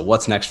next? So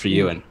what's next for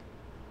you?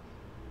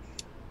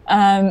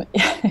 And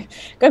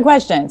good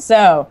question.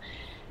 So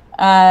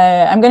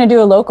I'm going to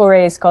do a local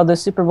race called the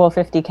Super Bowl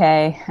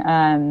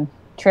 50K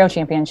Trail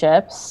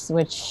Championships,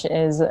 which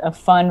is a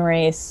fun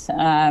race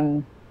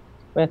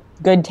with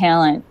good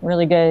talent,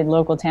 really good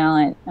local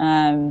talent,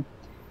 in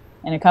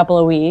a couple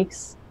of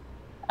weeks.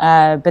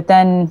 But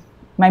then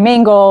my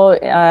main goal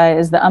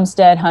is the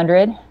Umstead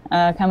 100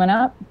 coming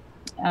up.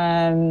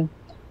 I'm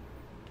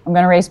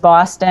going to race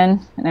Boston,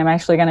 and I'm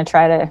actually going to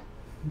try to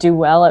do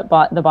well at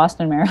the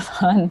Boston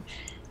Marathon.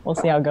 We'll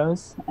see how it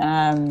goes.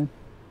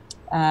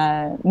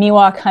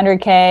 Miwok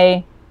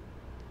 100K,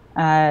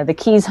 the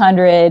Keys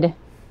 100,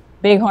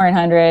 Bighorn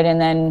 100, and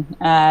then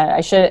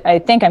I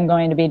think I'm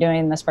going to be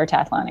doing the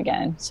Spartathlon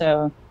again.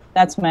 So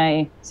that's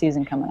my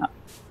season coming up,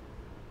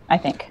 I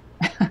think.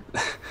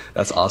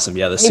 That's awesome.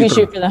 Yeah, maybe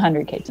shoot for the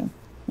 100K team.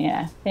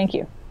 Yeah, thank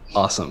you.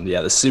 Awesome.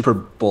 Yeah, the Super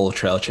Bowl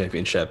Trail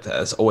Championship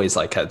has always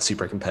had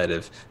super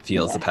competitive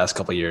fields the past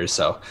couple of years,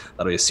 so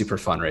that'll be a super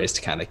fun race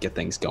to kind of get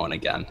things going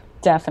again.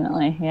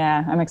 Definitely.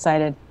 Yeah, I'm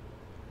excited.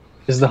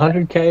 Is the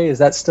 100K, is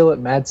that still at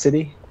Mad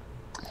City?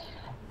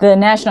 The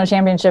national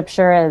championship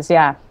sure is,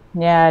 yeah.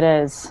 Yeah, it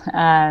is.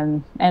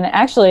 And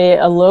actually,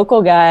 a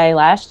local guy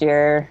last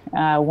year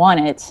won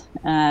it.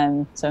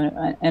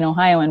 So an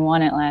Ohioan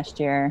won it last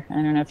year. I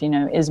don't know if you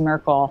know Iz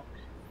Merkel.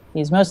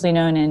 He's mostly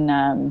known in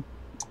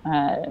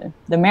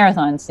the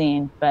marathon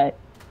scene, but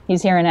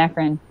he's here in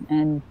Akron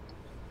and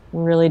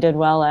really did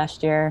well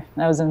last year.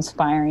 That was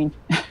inspiring.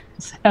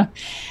 So,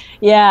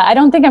 yeah, I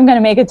don't think I'm going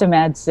to make it to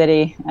Mad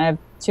City. I have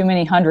too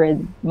many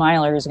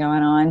 100-milers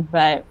going on,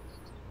 but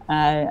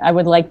I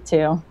would like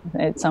to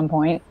at some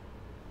point.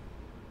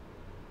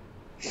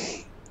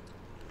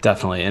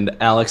 Definitely. And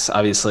Alex,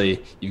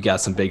 obviously, you've got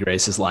some big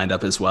races lined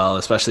up as well,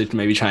 especially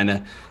maybe trying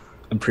to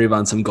improve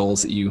on some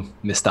goals that you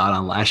missed out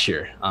on last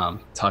year.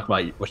 Talk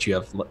about what you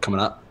have coming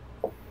up.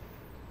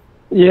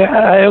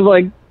 Yeah, I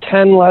have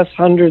 10 less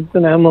hundreds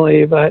than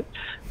Emily, but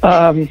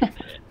so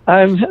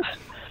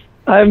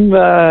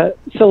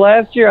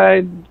last year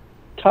I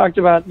talked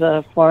about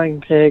the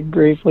flying pig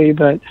briefly,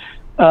 but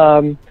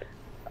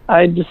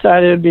I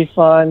decided it'd be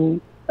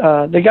fun.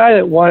 The guy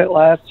that won it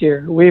last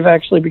year, we've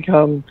actually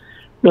become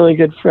really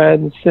good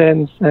friends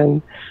since,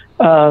 and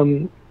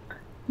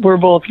we're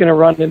both going to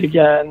run it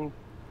again,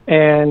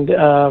 and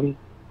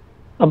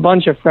a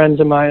bunch of friends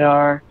of mine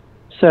are.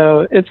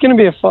 So it's going to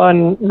be a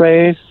fun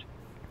race,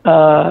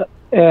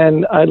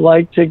 and I'd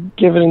like to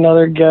give it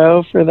another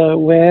go for the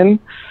win.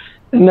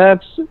 And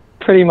that's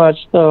pretty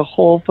much the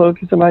whole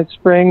focus of my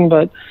spring,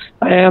 but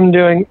I am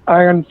doing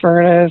Iron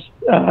Furnace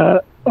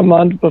a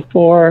month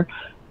before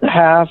the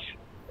half,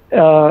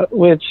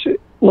 which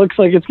looks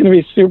like it's going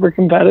to be super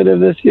competitive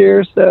this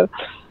year, so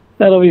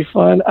that'll be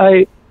fun.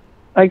 I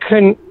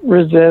couldn't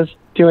resist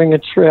doing a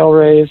trail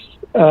race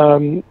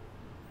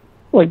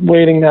like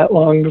waiting that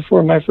long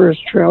before my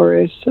first trail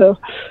race. So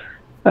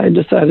I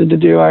decided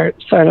to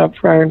sign up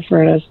for Iron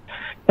Furnace.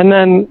 And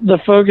then the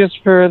focus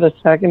for the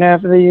second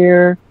half of the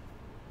year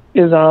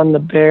is on the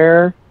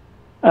Bear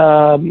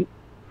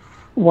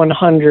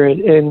 100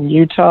 in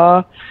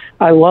Utah.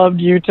 I loved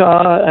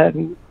Utah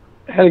and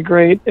had a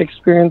great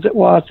experience at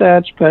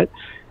Wasatch, but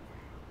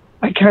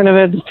I kind of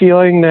had the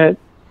feeling that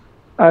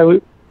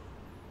I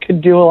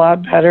could do a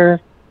lot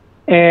better.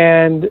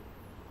 And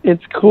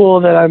it's cool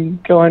that I'm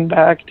going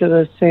back to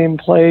the same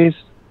place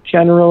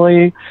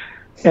generally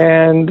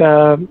and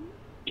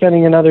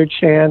getting another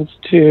chance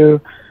to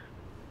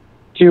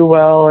do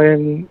well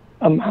in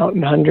a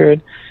mountain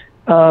 100.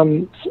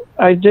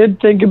 I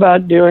did think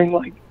about doing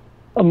like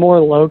a more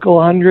local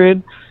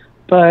 100,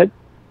 but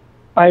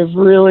I've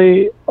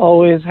really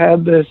always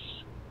had this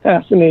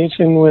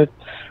fascination with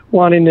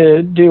wanting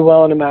to do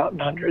well in a mountain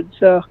 100.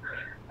 So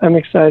I'm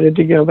excited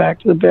to go back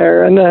to the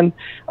Bear. And then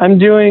I'm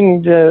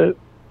doing the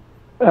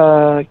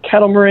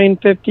Kettle Moraine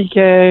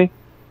 50K,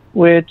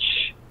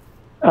 which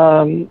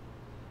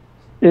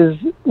is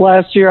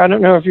last year. I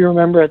don't know if you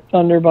remember at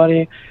Thunder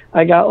Bunny,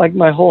 I got like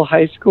my whole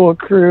high school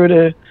crew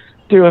to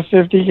do a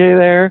 50K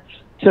there.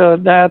 So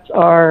that's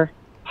our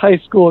high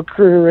school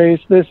crew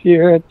race this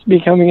year. It's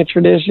becoming a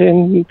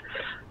tradition,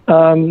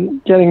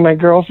 getting my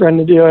girlfriend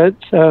to do it.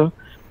 So,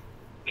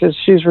 because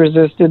she's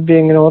resisted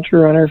being an ultra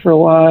runner for a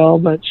while,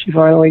 but she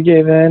finally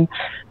gave in.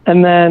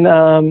 And then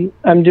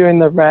I'm doing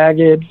the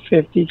Ragged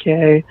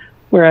 50K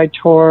where I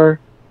tore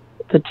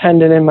the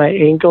tendon in my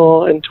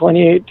ankle in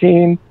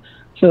 2018.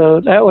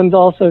 So that one's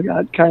also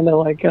got kind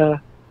of like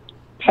a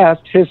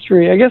past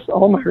history. I guess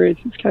all my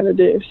races kind of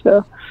do.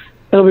 So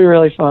it'll be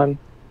really fun,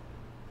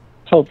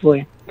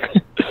 hopefully.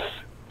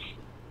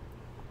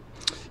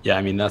 Yeah,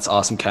 I mean, that's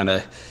awesome. Kind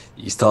of,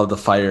 you still have the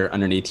fire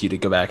underneath you to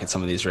go back at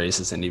some of these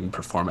races and even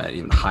perform at an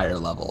even higher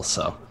level.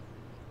 So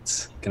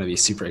it's going to be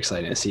super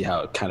exciting to see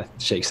how it kind of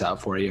shakes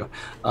out for you.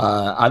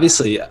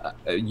 Obviously,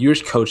 you're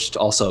coached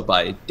also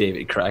by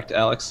David, correct,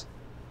 Alex?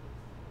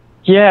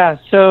 Yeah,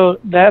 so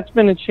that's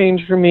been a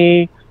change for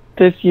me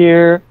this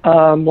year.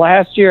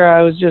 Last year,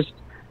 I was just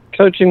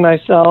coaching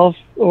myself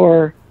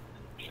or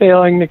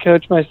failing to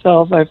coach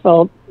myself. I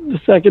felt the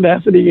second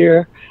half of the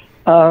year.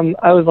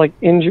 I was like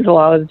injured a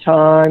lot of the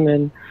time,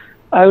 and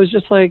I was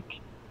just like,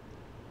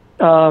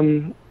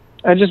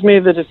 I just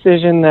made the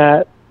decision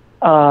that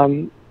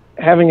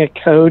having a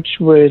coach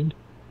would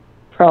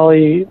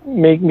probably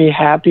make me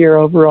happier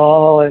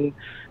overall,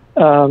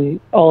 and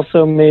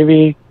also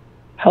maybe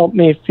help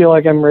me feel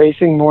like I'm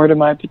racing more to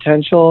my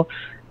potential,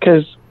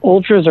 because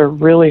ultras are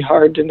really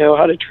hard to know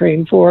how to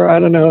train for. I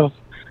don't know if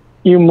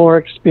you more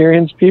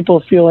experienced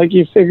people feel like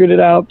you figured it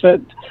out,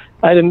 but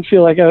I didn't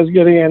feel like I was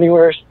getting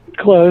anywhere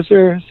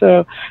closer.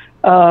 So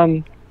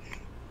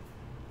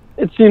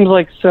it seems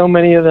like so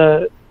many of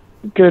the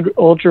good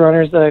ultra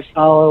runners that I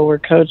follow were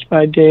coached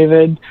by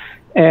David,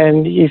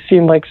 and he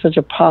seemed like such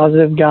a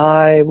positive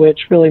guy,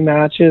 which really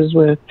matches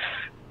with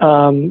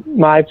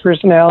my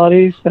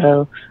personality.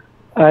 So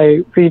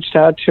I reached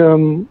out to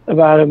him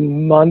about a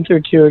month or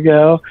two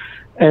ago,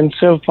 and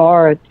so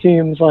far it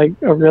seems like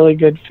a really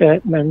good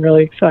fit, and I'm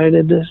really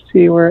excited to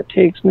see where it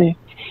takes me.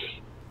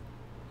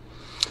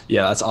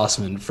 Yeah, that's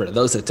awesome. And for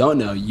those that don't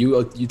know,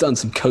 you've done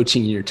some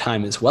coaching in your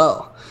time as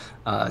well.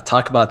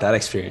 Talk about that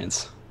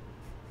experience.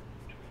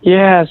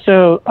 Yeah,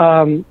 so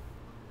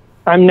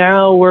I'm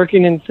now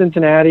working in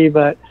Cincinnati,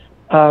 but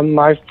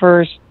my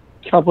first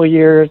couple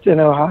years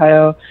in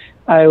Ohio,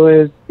 I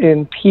was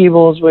in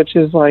Peebles, which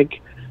is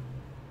like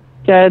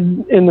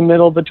dead in the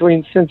middle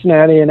between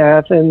Cincinnati and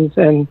Athens,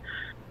 and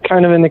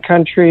kind of in the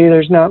country.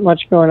 There's not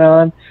much going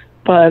on,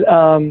 but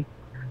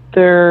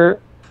their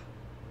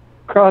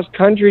cross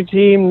country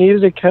team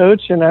needed a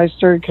coach, and I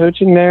started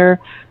coaching there,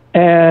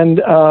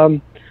 and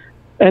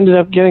ended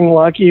up getting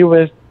lucky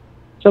with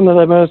some of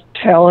the most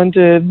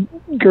talented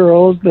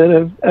girls that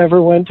have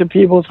ever went to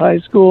Peebles High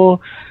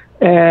School,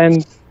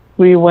 and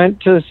we went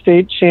to the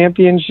state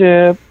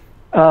championship.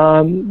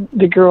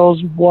 The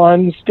girls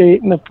won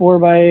state in the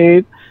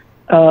 4x8.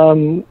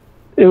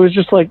 It was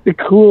just like the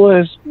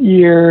coolest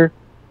year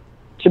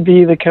to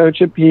be the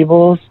coach at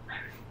Peebles.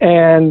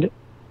 And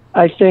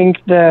I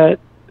think that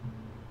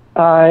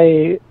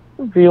I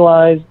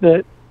realized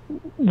that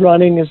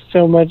running is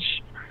so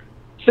much,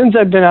 since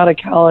I've been out of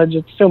college,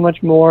 it's so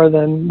much more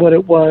than what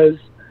it was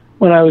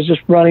when I was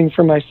just running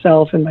for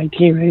myself and my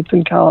teammates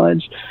in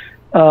college.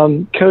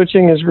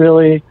 Coaching has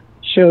really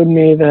showed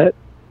me that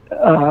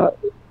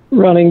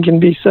running can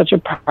be such a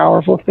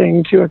powerful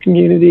thing to a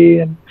community,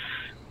 and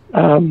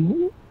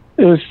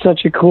it was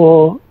such a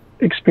cool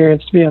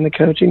experience to be on the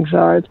coaching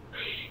side.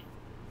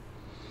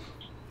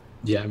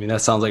 Yeah, I mean,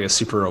 that sounds like a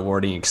super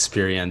rewarding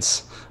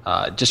experience.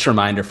 Just a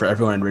reminder for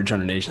everyone in Ridge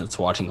Runner Nation that's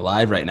watching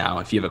live right now,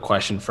 if you have a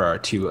question for our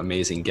two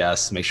amazing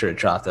guests, make sure to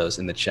drop those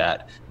in the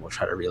chat, and we'll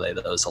try to relay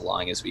those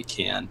along as we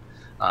can.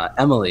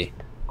 Emily,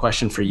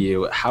 question for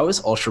you. How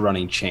has ultra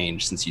running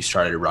changed since you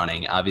started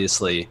running?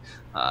 Obviously,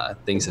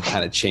 things have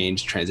kind of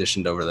changed,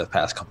 transitioned over the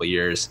past couple of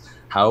years.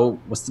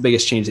 What's the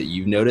biggest change that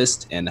you've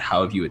noticed, and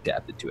how have you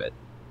adapted to it?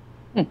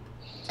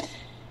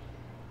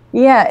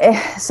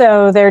 Yeah,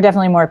 so there are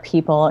definitely more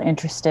people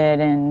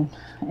interested in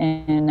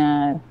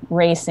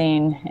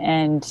racing,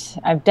 and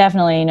I've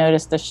definitely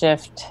noticed the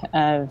shift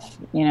of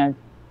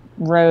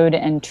road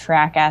and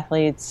track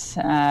athletes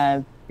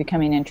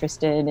becoming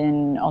interested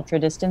in ultra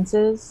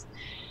distances.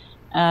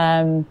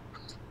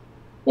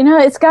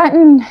 It's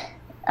gotten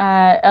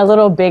a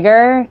little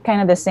bigger,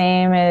 kind of the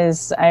same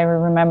as I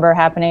remember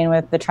happening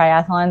with the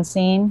triathlon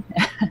scene.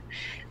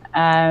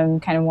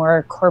 Kind of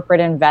more corporate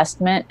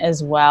investment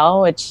as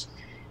well, which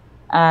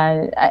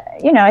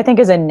I think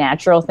is a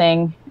natural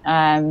thing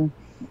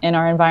in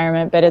our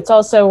environment, but it's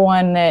also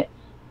one that,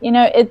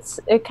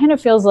 it kind of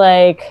feels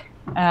like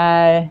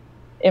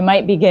it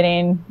might be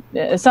getting,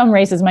 some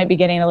races might be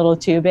getting a little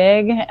too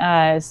big,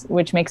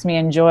 which makes me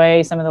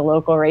enjoy some of the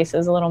local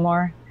races a little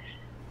more.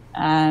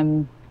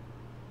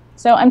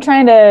 So I'm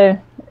trying to,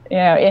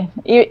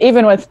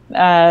 even with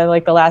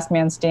like the last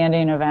man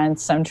standing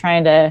events, I'm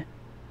trying to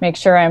make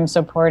sure I'm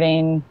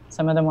supporting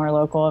some of the more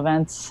local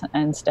events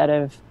instead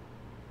of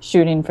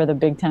shooting for the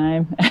big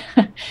time.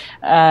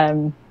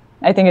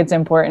 I think it's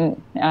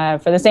important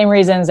for the same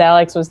reasons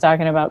Alex was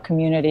talking about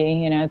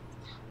community.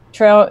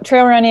 Trail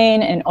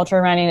running and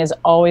ultra running has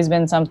always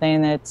been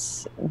something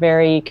that's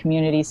very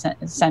community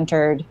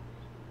centered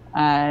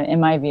in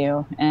my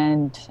view,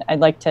 and I'd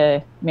like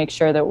to make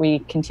sure that we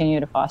continue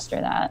to foster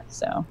that.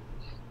 So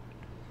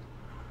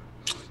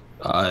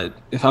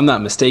if I'm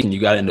not mistaken, you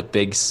got into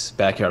Big's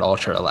Backyard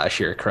Ultra last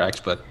year,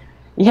 correct? But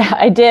yeah,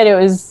 I did. It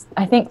was,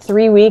 I think,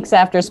 3 weeks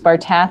after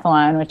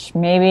Spartathlon, which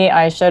maybe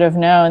I should have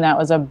known that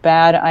was a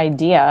bad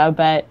idea,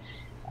 but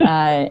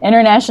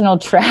international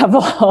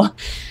travel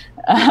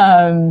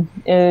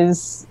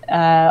is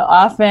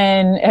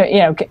often,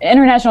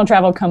 international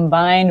travel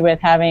combined with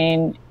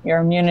having your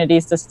immunity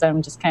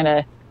system just kind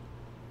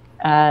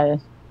of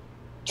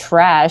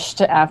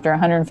trashed after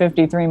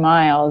 153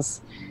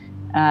 miles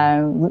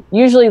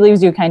usually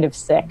leaves you kind of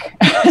sick.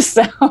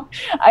 So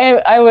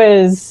I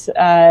was,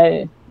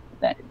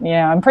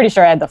 I'm pretty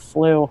sure I had the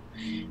flu.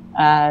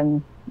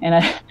 And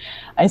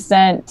I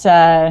sent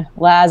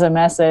Laz a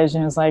message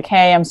and was like,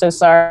 hey, I'm so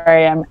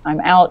sorry. I'm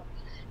out.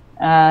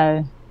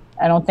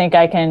 I don't think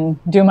I can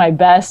do my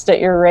best at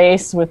your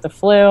race with the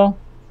flu.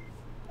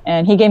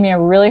 And he gave me a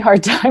really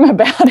hard time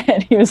about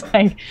it. He was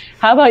like,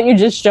 how about you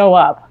just show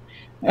up?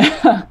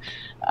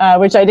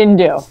 Which I didn't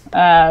do.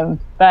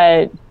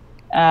 But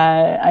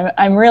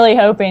I'm really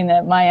hoping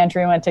that my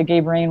entry went to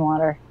Gabe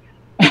Rainwater,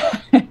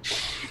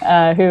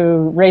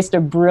 who raced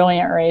a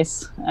brilliant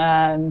race.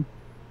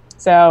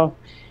 So,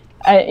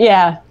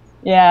 I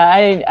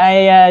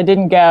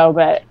didn't go,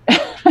 but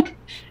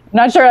I'm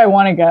not sure I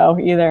want to go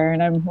either.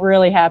 And I'm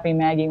really happy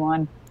Maggie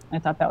won. I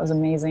thought that was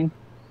amazing.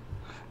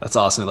 That's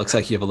awesome. It looks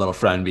like you have a little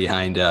friend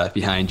behind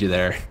you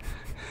there.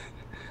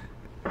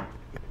 A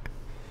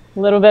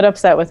little bit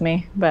upset with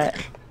me, but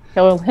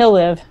he'll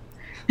live.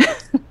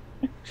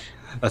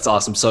 That's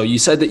awesome. So you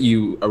said that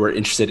you were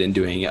interested in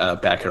doing a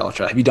Backyard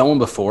Ultra. Have you done one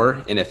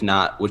before? And if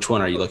not, which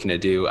one are you looking to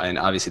do? And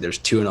obviously there's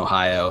 2 in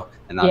Ohio,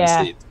 and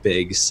obviously it's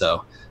big.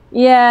 So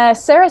yeah,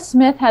 Sarah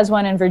Smith has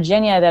one in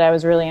Virginia that I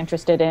was really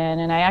interested in.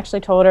 And I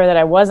actually told her that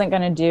I wasn't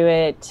going to do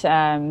it,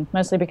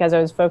 mostly because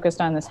I was focused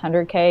on this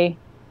 100K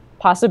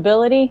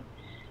possibility.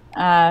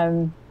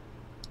 But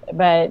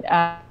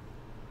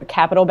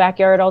Capital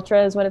Backyard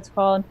Ultra is what it's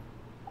called.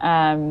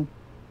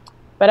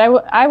 But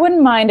I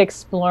wouldn't mind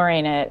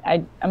exploring it.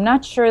 I'm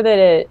not sure that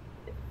it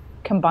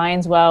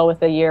combines well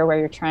with a year where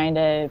you're trying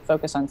to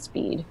focus on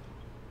speed.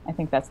 I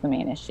think that's the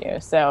main issue.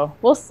 So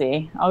we'll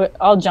see.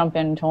 I'll jump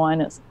into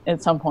one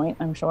at some point,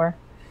 I'm sure.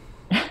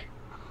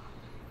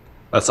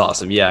 That's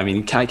awesome. Yeah, I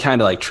mean, kind of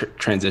like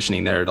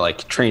transitioning there to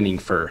like training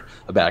for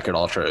a Backyard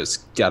Ultra has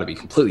got to be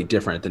completely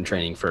different than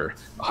training for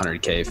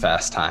 100K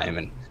fast time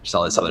and just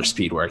all this other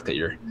speed work that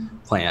you're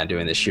planning on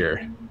doing this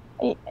year.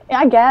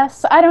 I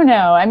guess. I don't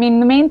know. I mean,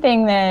 the main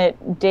thing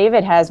that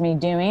David has me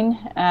doing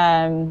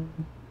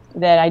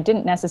that I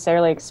didn't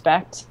necessarily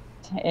expect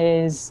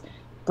is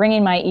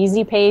bringing my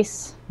easy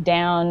pace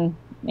down,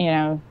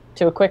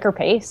 to a quicker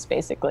pace,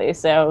 basically.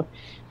 So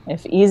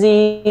if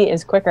easy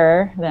is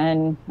quicker,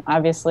 then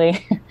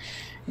obviously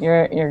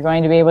you're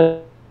going to be able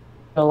to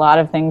do a lot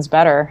of things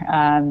better.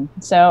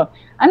 So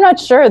I'm not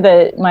sure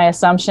that my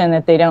assumption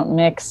that they don't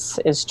mix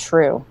is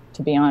true,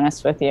 to be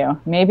honest with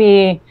you.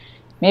 Maybe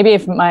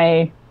if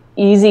my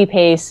easy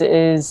pace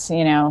is,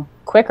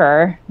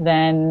 quicker,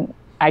 then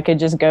I could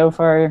just go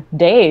for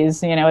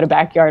days, at a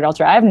Backyard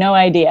Ultra. I have no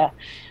idea.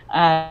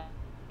 I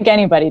think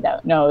anybody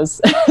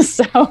knows.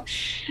 So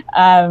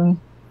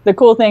the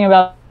cool thing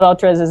about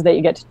ultras is that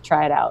you get to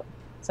try it out.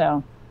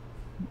 So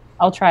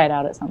I'll try it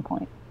out at some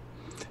point.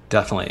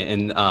 Definitely.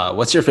 And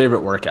what's your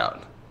favorite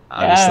workout?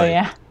 Obviously.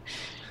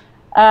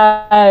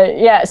 Oh,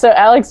 yeah. So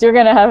Alex, you're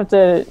going to have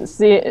to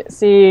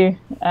see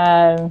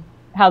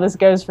how this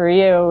goes for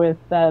you with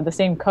the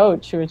same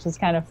coach, which is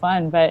kind of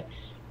fun. But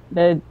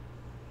the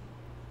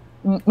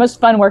most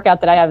fun workout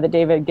that I have that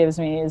David gives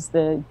me is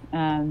the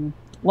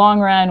long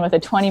run with a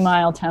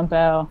 20-mile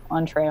tempo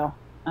on trail.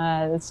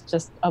 It's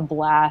just a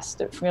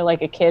blast. I feel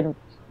like a kid,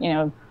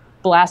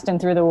 blasting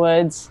through the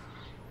woods.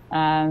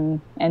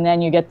 And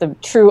then you get the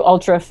true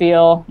ultra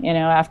feel,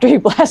 after you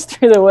blast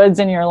through the woods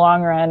in your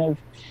long run of,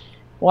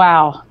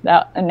 wow,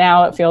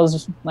 now it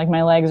feels like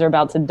my legs are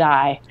about to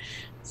die.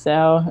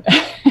 So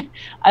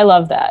I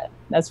love that.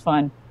 That's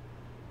fun.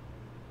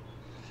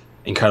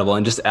 Incredible.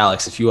 And just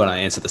Alex, if you want to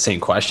answer the same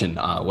question,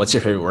 what's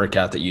your favorite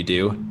workout that you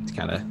do to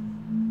kind of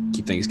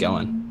keep things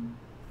going?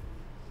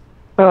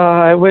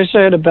 I wish I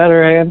had a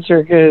better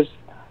answer because,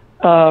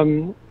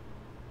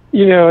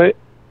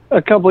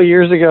 a couple of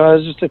years ago, I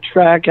was just a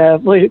track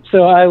athlete.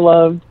 So I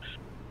loved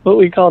what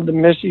we called the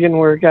Michigan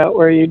workout,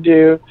 where you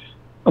do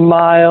a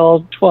mile,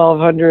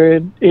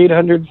 1,200,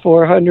 800,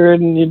 400,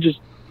 and you just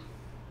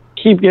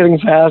keep getting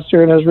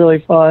faster. And it was really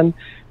fun.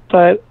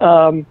 But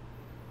I'm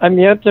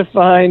yet to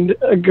find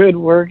a good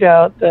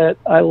workout that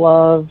I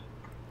love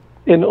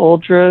in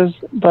ultras.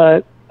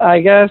 But I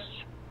guess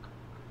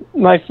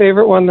my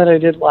favorite one that I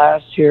did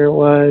last year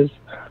was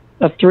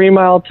a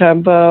 3-mile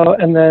tempo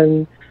and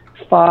then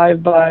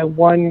 5 by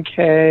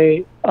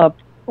 1K up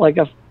like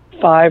a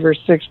 5 or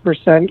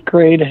 6%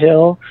 grade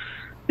hill.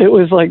 It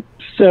was like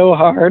so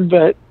hard,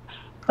 but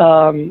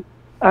I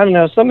don't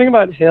know, something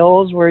about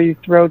hills where you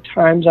throw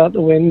times out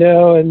the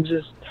window, and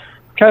just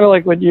kind of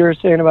like what you were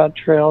saying about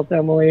trails,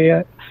 Emily.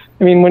 I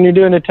mean, when you're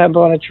doing a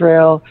tempo on a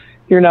trail,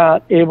 you're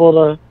not able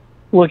to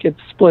look at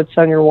splits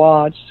on your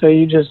watch, so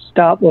you just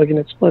stop looking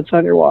at splits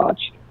on your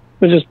watch,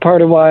 which is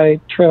part of why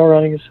trail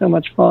running is so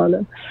much fun.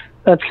 And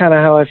that's kind of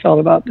how I felt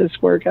about this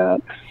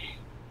workout.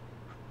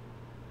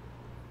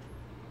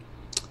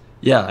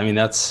 Yeah, I mean,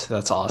 that's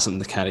awesome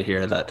to kind of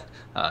hear that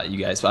you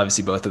guys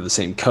obviously both have the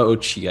same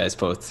coach. You guys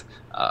both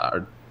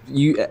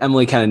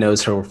Emily kind of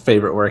knows her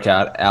favorite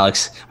workout.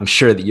 Alex, I'm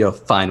sure that you'll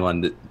find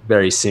one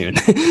very soon.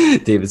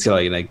 David's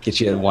gonna get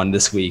you one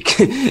this week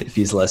if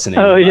he's listening.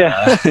 Oh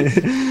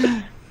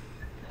yeah.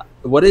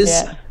 What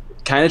is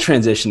kind of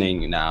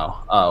transitioning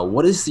now?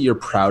 What is your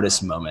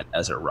proudest moment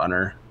as a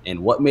runner,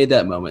 and what made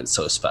that moment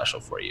so special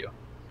for you?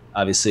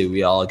 Obviously,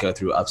 we all go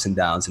through ups and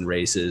downs in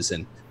races,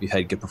 and we've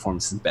had good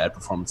performances and bad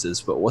performances.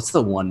 But what's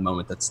the one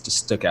moment that's just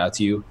stuck out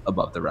to you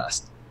above the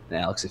rest? And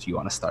Alex, if you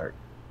want to start.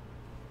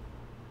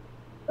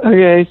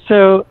 Okay,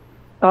 so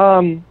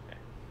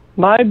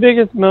my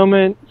biggest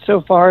moment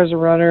so far as a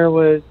runner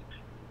was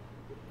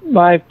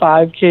my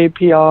 5K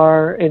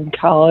PR in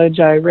college.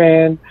 I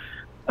ran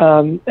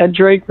at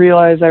Drake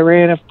Realize. I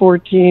ran a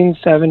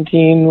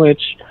 14:17,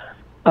 which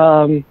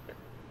kind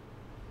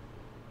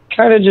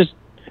of just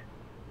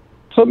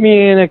put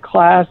me in a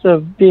class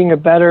of being a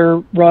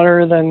better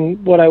runner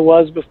than what I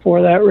was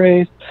before that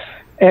race.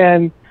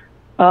 And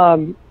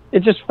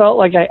it just felt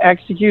like I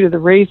executed the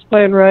race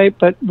plan right,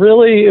 but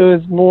really it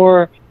was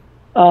more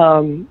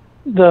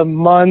the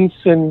months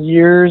and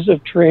years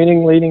of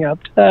training leading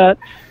up to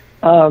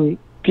that.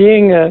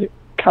 Being a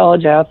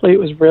college athlete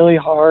was really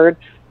hard,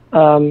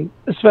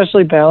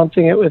 especially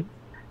balancing it with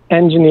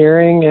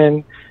engineering,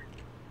 and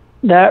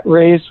that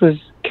race was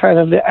kind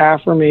of the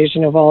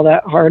affirmation of all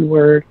that hard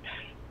work.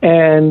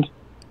 And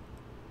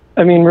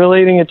I mean,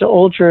 relating it to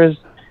ultras,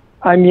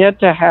 I'm yet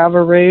to have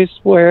a race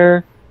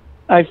where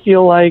I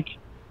feel like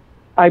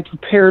I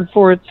prepared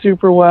for it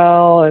super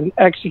well and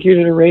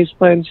executed a race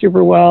plan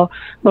super well.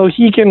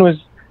 Mohican was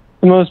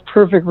the most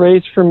perfect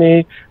race for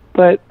me,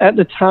 but at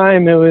the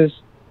time it was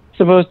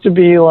supposed to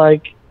be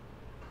like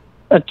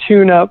a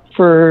tune-up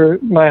for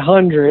my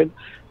 100.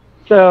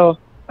 So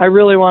I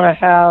really want to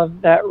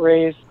have that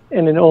race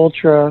in an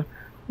ultra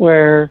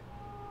where,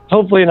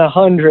 hopefully in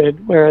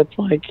 100, where it's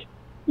like,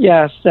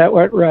 yes, that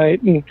went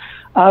right. And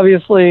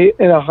obviously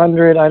in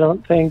 100, I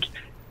don't think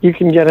you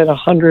can get it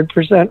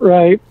 100%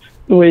 right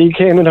the way you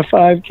came in a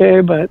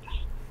 5K, but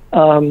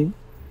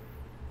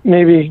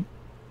maybe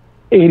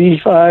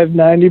 85,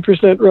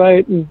 90%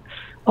 right, and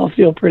I'll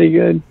feel pretty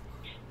good.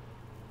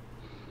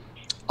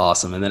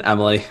 Awesome. And then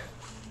Emily.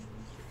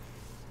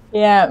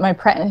 Yeah,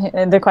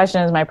 the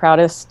question is my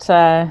proudest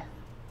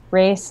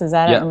race. Is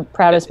that a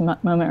proudest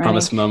moment running?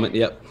 Proudest moment,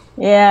 yep.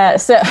 Yeah,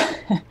 so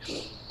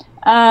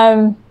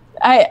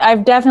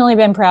I've definitely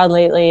been proud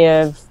lately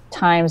of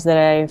times that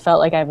I felt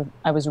like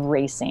I was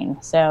racing.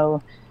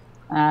 So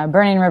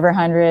Burning River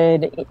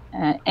 100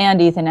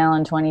 and Ethan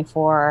Allen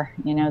 24,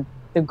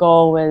 the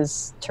goal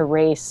was to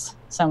race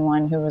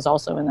someone who was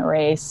also in the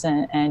race,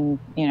 and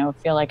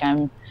feel like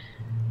I'm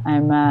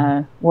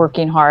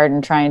working hard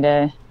and trying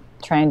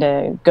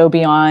to go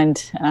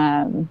beyond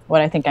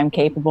what I think I'm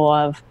capable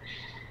of.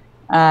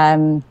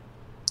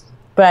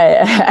 But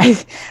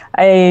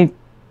I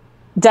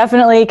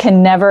definitely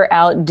can never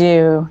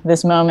outdo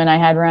this moment I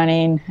had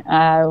running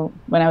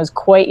when I was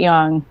quite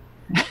young.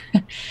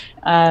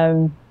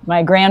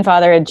 My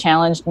grandfather had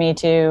challenged me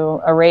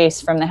to a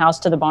race from the house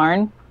to the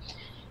barn.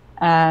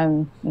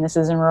 And this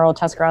is in rural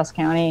Tuscarawas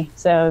County,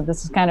 so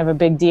this is kind of a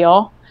big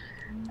deal.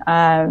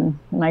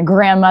 My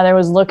grandmother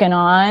was looking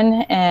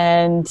on,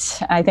 and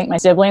I think my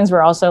siblings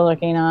were also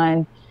looking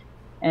on,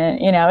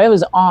 and it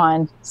was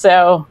on.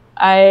 So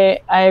I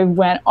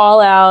went all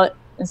out.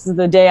 This is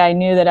the day I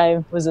knew that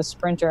I was a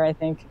sprinter, I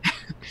think.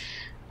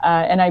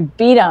 and I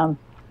beat him.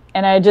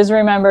 And I just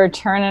remember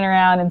turning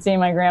around and seeing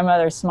my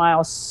grandmother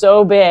smile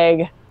so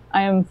big.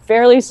 I am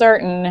fairly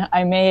certain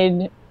I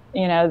made,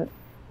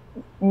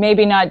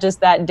 maybe not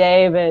just that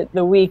day, but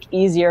the week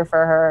easier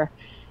for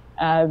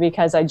her,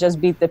 because I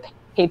just beat the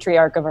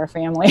patriarch of our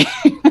family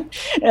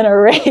in a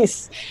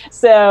race.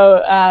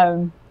 So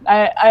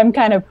I'm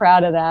kind of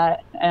proud of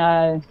that.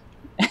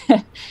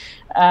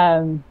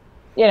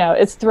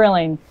 It's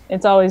thrilling.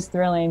 It's always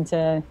thrilling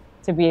to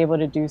be able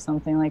to do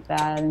something like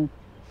that.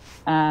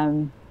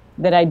 And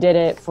that I did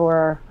it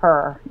for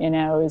her,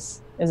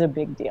 is a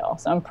big deal.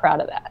 So I'm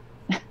proud of that.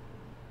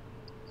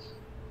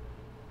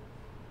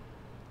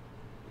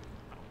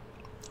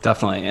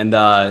 Definitely. And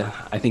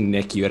I think,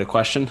 Nick, you had a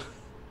question?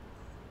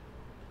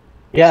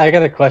 Yeah, I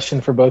got a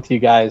question for both of you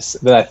guys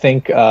that I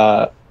think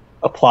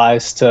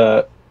applies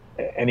to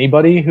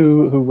anybody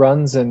who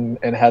runs and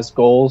has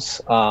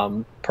goals.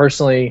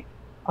 Personally,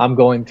 I'm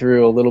going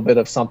through a little bit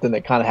of something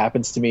that kind of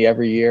happens to me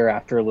every year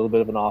after a little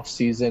bit of an off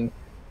season.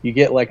 You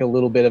get like a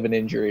little bit of an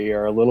injury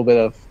or a little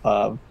bit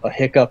of a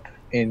hiccup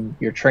in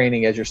your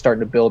training as you're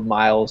starting to build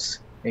miles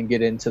and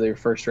get into your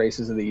first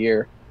races of the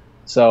year.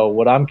 So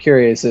what I'm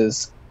curious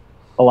is,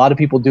 a lot of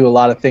people do a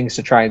lot of things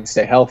to try and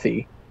stay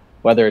healthy,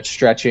 whether it's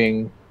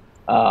stretching,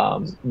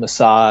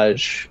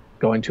 massage,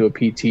 going to a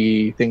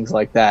PT, things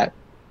like that.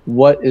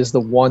 What is the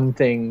one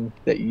thing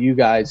that you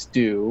guys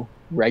do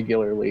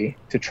regularly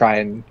to try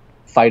and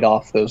fight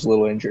off those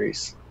little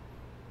injuries?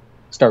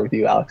 Start with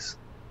you, Alex.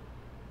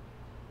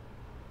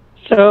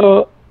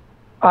 So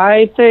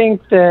I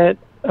think that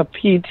a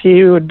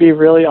PT would be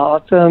really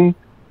awesome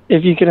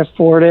if you can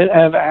afford it,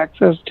 have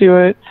access to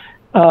it.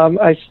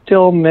 I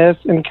still miss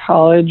in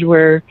college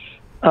where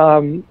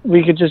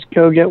we could just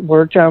go get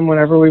work done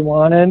whenever we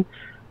wanted.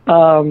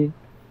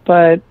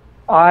 But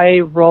I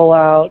roll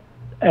out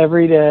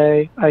every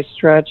day. I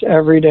stretch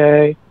every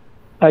day.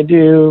 I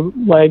do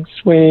leg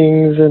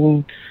swings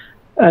and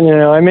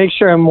I make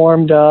sure I'm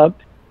warmed up.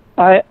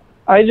 I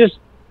just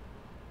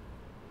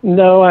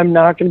know I'm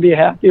not going to be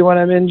happy when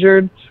I'm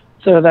injured.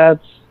 So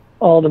that's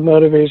all the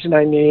motivation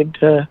I need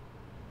to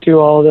do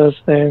all those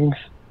things.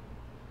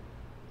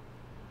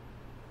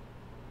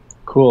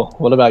 Cool.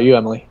 What about you,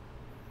 Emily?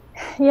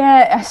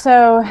 Yeah,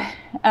 so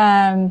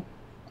I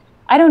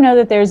don't know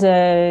that there's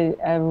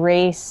a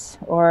race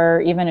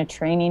or even a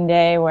training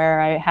day where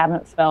I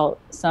haven't felt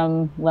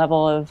some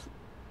level of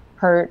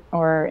hurt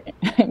or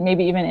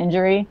maybe even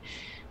injury.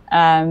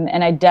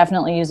 And I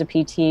definitely use a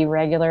PT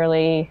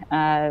regularly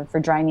for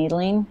dry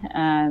needling,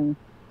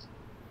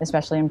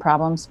 especially in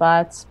problem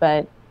spots.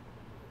 But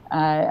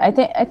I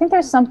think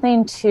there's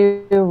something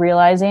to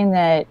realizing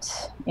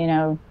that,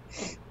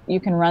 you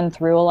can run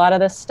through a lot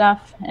of this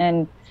stuff.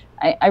 And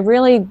I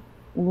really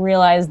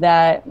realized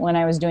that when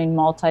I was doing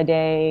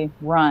multi-day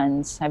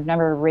runs. I've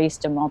never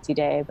raced a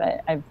multi-day,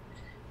 but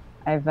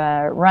I've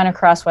run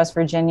across West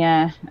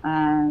Virginia.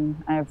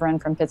 I've run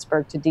from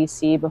Pittsburgh to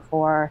DC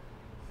before.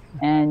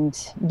 And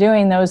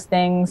doing those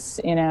things,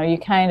 you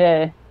kind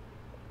of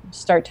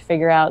start to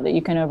figure out that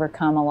you can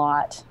overcome a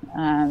lot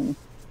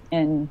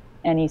in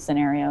any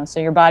scenario.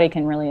 So your body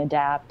can really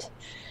adapt.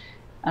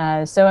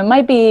 So it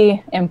might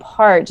be in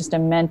part just a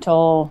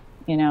mental,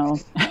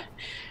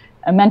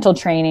 a mental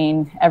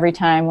training every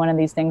time one of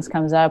these things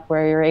comes up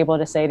where you're able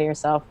to say to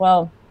yourself,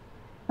 well,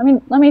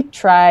 let me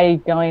try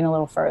going a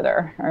little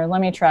further, or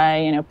let me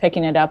try,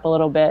 picking it up a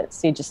little bit,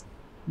 see just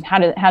how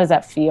does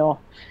that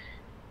feel?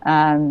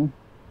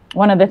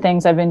 One of the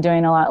things I've been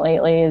doing a lot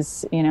lately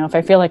is, if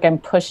I feel like I'm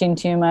pushing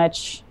too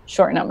much,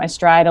 shorten up my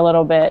stride a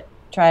little bit,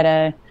 try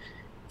to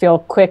feel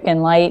quick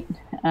and light.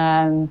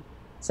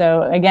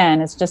 So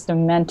again, it's just a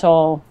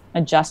mental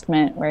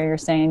adjustment where you're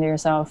saying to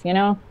yourself,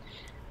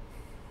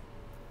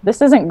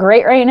 this isn't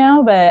great right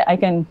now, but I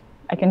can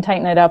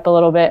tighten it up a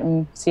little bit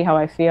and see how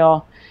I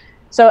feel.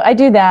 So I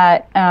do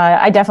that.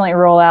 I definitely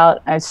roll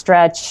out, I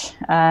stretch.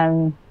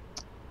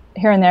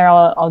 Here and there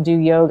I'll do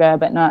yoga,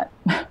 but not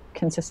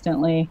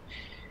consistently.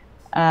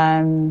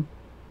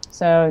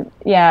 So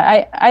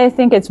yeah, I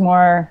think it's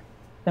more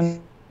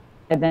than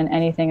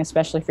anything,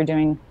 especially for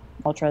doing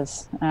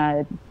ultras.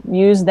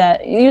 Use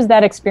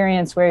that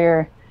experience where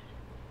you're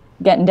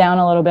getting down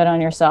a little bit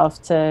on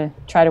yourself to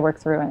try to work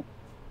through it.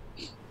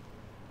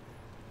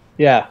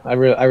 Yeah, I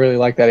really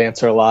like that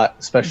answer a lot,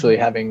 especially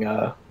having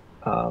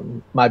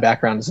my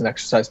background is in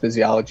exercise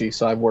physiology,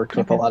 so I've worked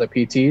with a lot of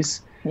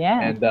PTs.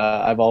 Yeah. And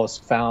I've always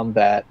found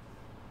that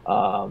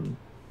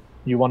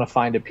you want to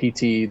find a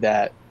PT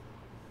that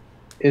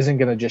isn't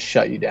going to just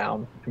shut you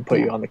down and put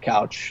you on the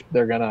couch.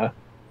 They're going to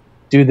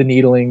do the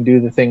needling, do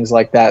the things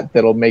like that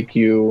that'll make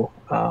you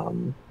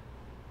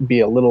be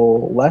a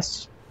little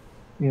less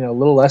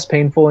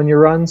painful in your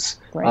runs,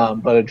 right.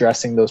 But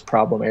addressing those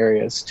problem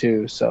areas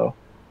too. So,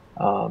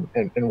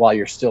 and while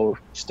you're still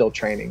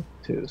training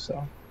too.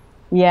 So.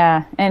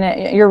 Yeah,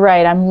 and you're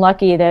right. I'm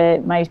lucky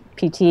that my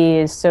PT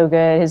is so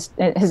good.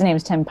 His name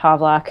is Tim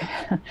Pavlak,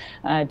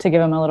 to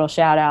give him a little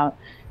shout out.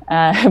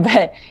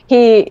 But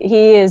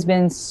he has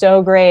been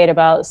so great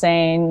about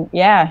saying,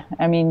 yeah,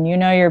 I mean,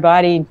 your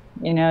body,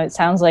 it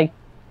sounds like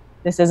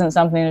this isn't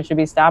something that should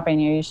be stopping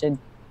you. You should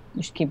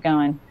keep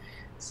going.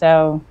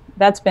 So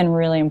that's been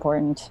really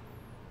important.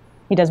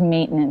 He does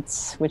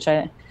maintenance, which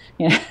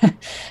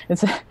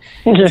it's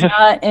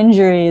not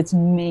injury, it's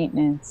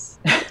maintenance.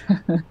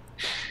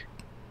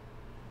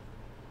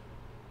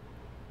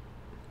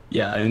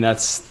 Yeah, I mean,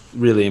 that's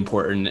really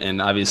important.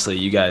 And obviously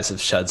you guys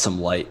have shed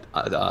some light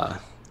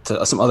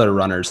to some other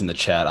runners in the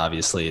chat,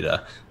 obviously,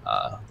 to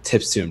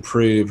tips to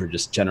improve or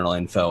just general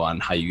info on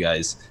how you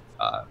guys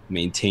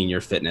maintain your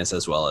fitness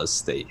as well as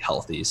stay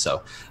healthy.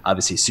 So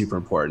obviously super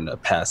important to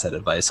pass that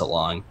advice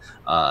along.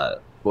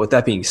 But with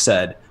that being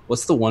said,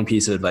 what's the one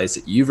piece of advice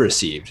that you've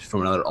received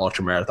from another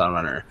ultra marathon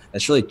runner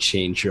that's really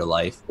changed your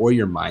life or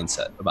your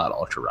mindset about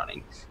ultra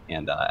running?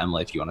 And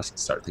Emily, if you want to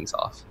start things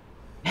off.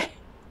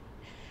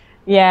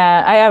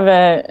 Yeah, I have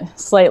a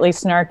slightly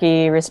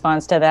snarky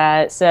response to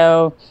that.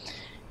 So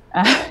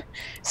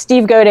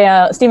Stephen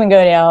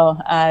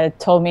Godale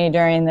told me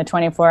during the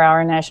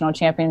 24-hour national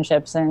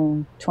championships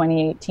in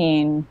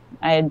 2018,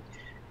 I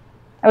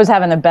was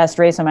having the best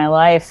race of my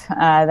life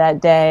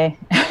that day.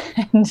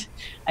 And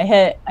I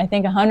hit, I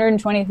think,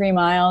 123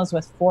 miles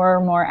with 4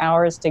 more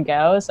hours to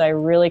go. So I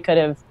really could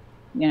have,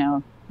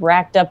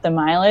 racked up the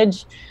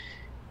mileage,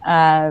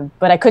 but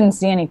I couldn't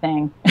see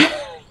anything.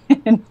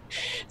 And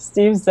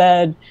Steve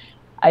said,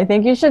 I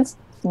think you should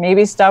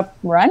maybe stop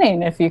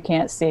running if you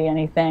can't see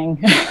anything.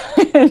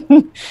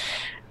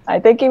 I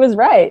think he was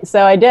right.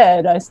 So I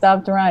did. I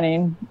stopped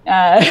running.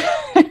 And,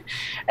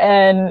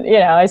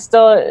 I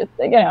still, it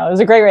was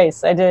a great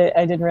race. I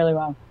did really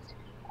well.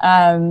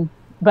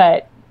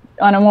 But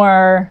on a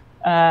more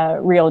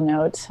real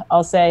note,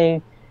 I'll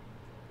say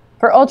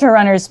for ultra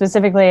runners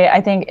specifically, I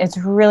think it's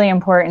really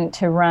important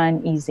to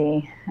run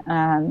easy.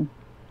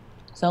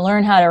 So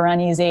learn how to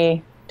run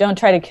easy. Don't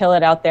try to kill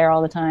it out there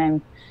all the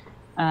time.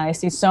 I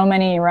see so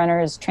many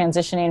runners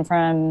transitioning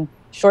from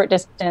short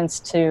distance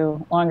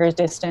to longer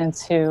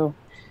distance,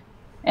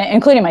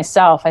 including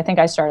myself. I think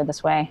I started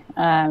this way,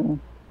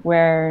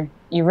 where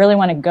you really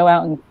want to go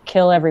out and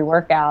kill every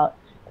workout,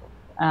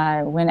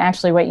 when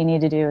actually what you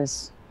need to do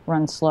is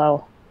run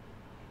slow.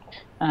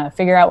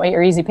 Figure out what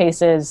your easy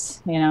pace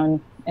is,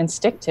 and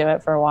stick to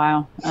it for a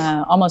while.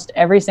 Almost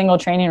every single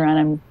training run,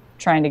 I'm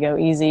trying to go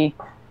easy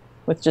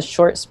with just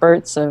short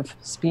spurts of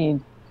speed.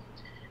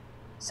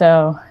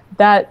 So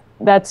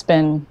that's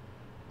been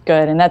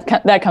good, and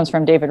that comes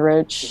from David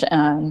Roach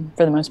for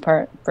the most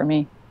part for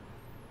me.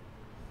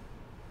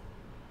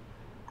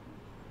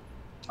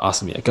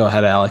 Awesome. Yeah, go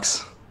ahead,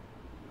 Alex.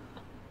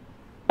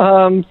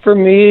 For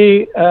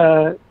me,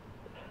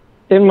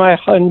 in my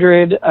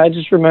 100, I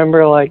just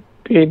remember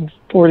being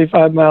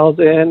 45 miles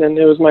in, and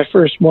it was my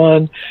first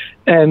one,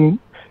 and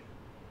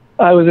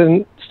I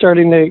was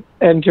starting to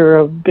enter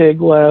a big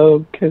low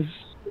because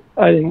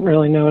I didn't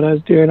really know what I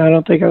was doing. I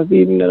don't think I was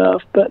eating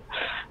enough, but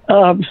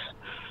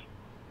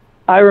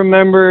I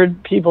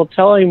remembered people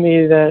telling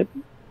me that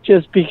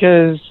just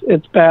because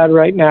it's bad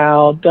right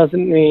now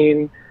doesn't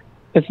mean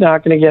it's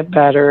not going to get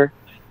better.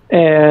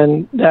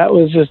 And that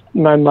was just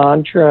my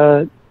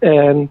mantra,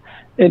 and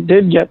it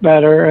did get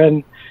better.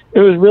 And it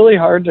was really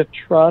hard to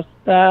trust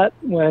that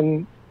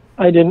when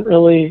I didn't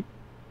really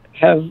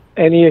have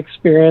any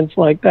experience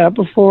like that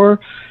before.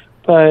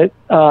 But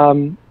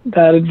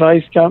that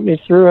advice got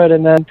me through it.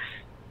 And then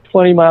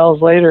 20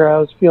 miles later, I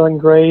was feeling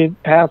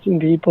great, passing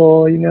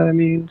people, you know what I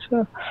mean?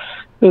 So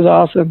it was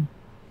awesome.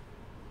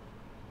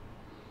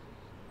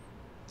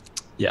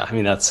 Yeah, I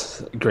mean,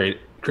 that's great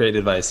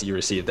advice that you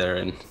received there,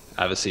 and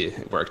obviously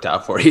it worked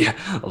out for you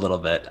a little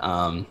bit.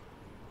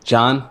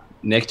 John,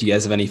 Nick, do you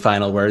guys have any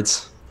final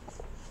words?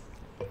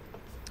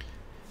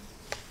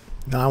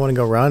 No, I want to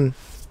go run.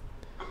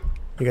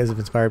 You guys have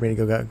inspired me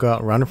to go out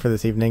and run for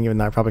this evening, even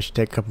though I probably should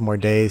take a couple more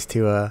days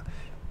to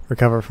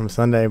recover from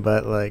Sunday,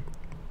 but I'm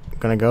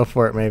going to go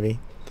for it maybe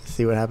to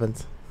see what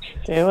happens.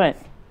 Do it.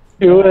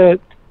 Do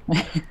it.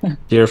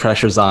 Peer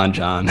pressure's on,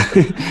 John.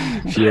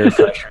 Peer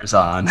pressure's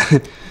on.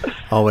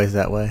 Always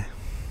that way.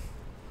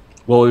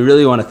 Well, we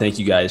really want to thank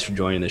you guys for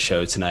joining the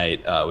show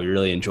tonight. We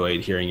really enjoyed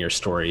hearing your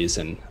stories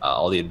and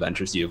all the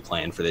adventures you have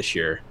planned for this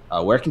year.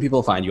 Where can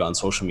people find you on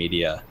social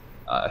media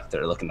if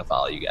they're looking to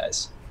follow you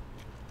guys?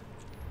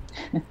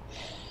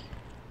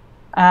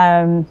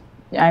 I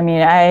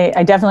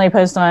definitely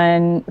post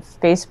on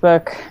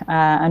Facebook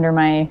under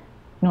my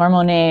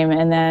normal name,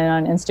 and then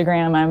on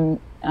Instagram I'm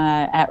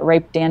at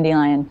Ripe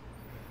Dandelion.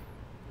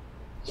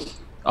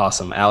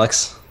 Awesome.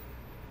 Alex?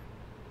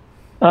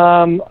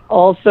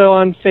 Also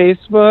on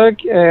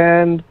Facebook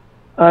and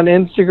on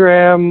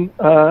Instagram.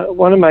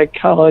 One of my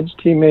college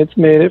teammates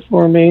made it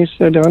for me,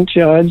 so don't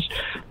judge.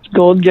 It's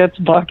Gold Gets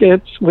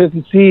Buckets with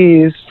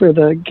Z's for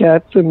the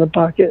gets and the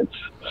buckets.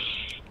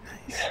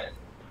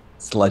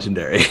 It's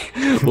legendary.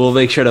 We'll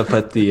make sure to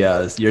put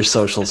the your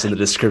socials in the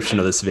description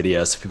of this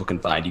video so people can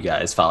find you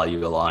guys, follow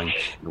you along,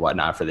 and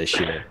whatnot for this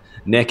year.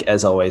 Nick,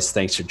 as always,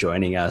 thanks for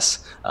joining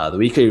us. The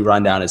weekly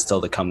rundown is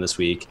still to come this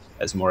week,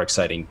 as more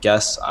exciting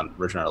guests on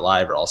Ridge Runner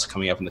Live are also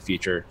coming up in the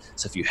future.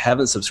 So if you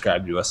haven't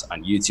subscribed to us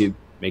on YouTube,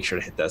 make sure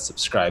to hit that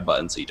subscribe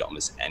button so you don't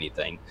miss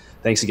anything.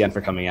 Thanks again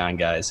for coming on,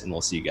 guys, and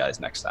we'll see you guys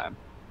next time.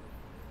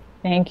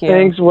 Thank you.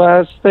 Thanks,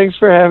 Wes. Thanks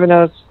for having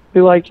us.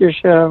 We like your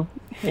show.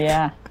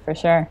 Yeah, for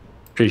sure.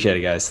 Appreciate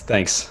it, guys.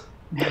 Thanks.